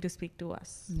He's willing to speak to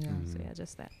us. Yeah. So yeah,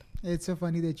 just that. It's so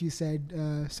funny that you said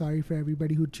sorry for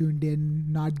everybody who tuned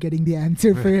in not getting the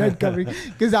answer for your head covering,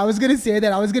 because I was going to say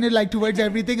that. I was going to like towards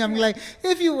everything, I'm like,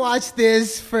 if you watch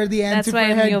this for the answer That's for why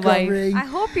I'm head your wife. covering. I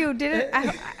hope you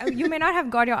didn't. You may not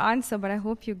have got your answer, but I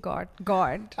hope you got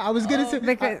God. I was gonna say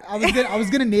because- I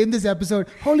was gonna name this episode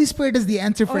 "Holy Spirit is the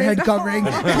answer for Oh, head is- covering."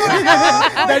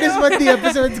 That is what the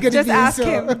episode's gonna Just be. ask so.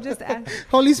 him. Just ask.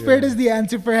 Holy Spirit is the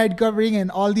answer for head covering and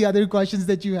all the other questions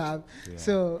that you have. Yeah.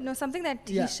 So No, something that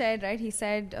Yeah. he shared, right? He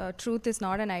said, truth is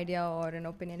not an idea or an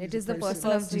opinion. It is the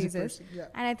person of He's a Jesus. person, yeah.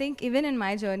 And I think even in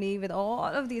my journey with all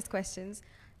of these questions,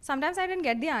 sometimes I didn't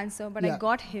get the answer, but Yeah. I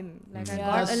got him. Like I Yeah.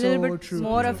 got That's a little so bit true.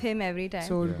 more Yeah. of him every time.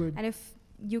 So Yeah. good. And if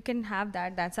you can have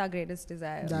that, that's our greatest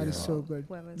desire. That is Yeah. so good.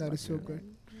 Whoever's That is so watching. good.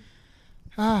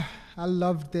 I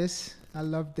love this. I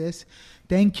love this.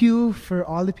 Thank you for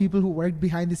all the people who worked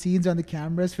behind the scenes on the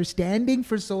cameras, for standing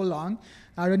for so long.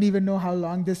 I don't even know how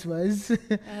long this was.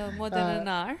 More than an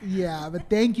hour. Yeah, but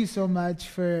thank you so much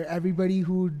for everybody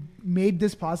who made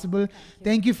this possible.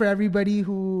 Thank you for everybody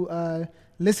who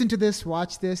listened to this,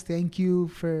 watched this. Thank you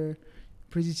for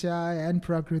Prajicha and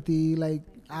Prakriti. Like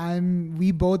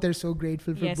we both are so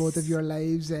grateful for Yes. both of your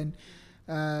lives, and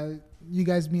you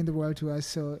guys mean the world to us.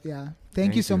 So yeah,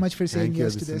 thank you so much for saying Thank you,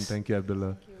 yes to Edison. this. Thank you,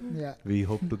 Abdullah. Yeah. We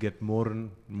hope to get more and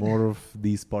more of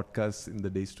these podcasts in the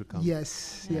days to come.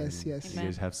 Yes. And Yes. Yes. You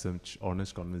guys have such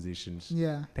honest conversations.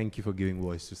 Yeah. Thank you for giving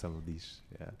voice to some of these.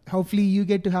 Yeah. Hopefully you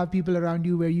get to have people around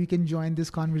you where you can join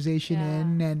this conversation Yeah.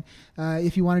 in, and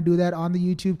if you want to do that on the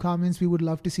YouTube comments, we would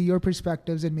love to see your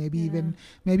perspectives and maybe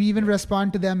even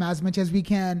respond to them as much as we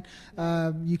can.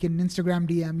 You can Instagram,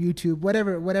 DM, YouTube,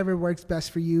 whatever works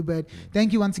best for you. But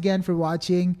thank you once again for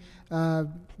watching.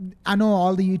 I know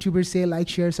all the YouTubers say like,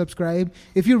 share, subscribe.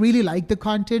 If you really like the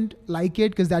content, like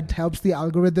it, because that helps the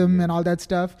algorithm and all that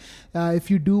stuff. If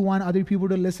you do want other people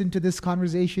to listen to this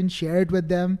conversation, share it with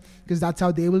them, because that's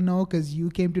how they will know, because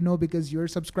you came to know because you're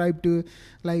subscribed to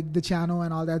like the channel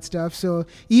and all that stuff. So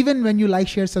even when you like,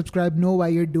 share, subscribe, know why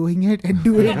you're doing it and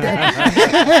do it.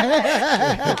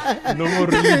 No more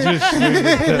religious.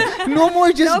 No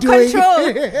more just No doing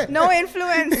control. No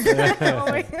influence.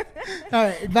 All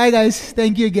right. Bye, guys.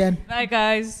 Thank you again. Bye,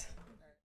 guys.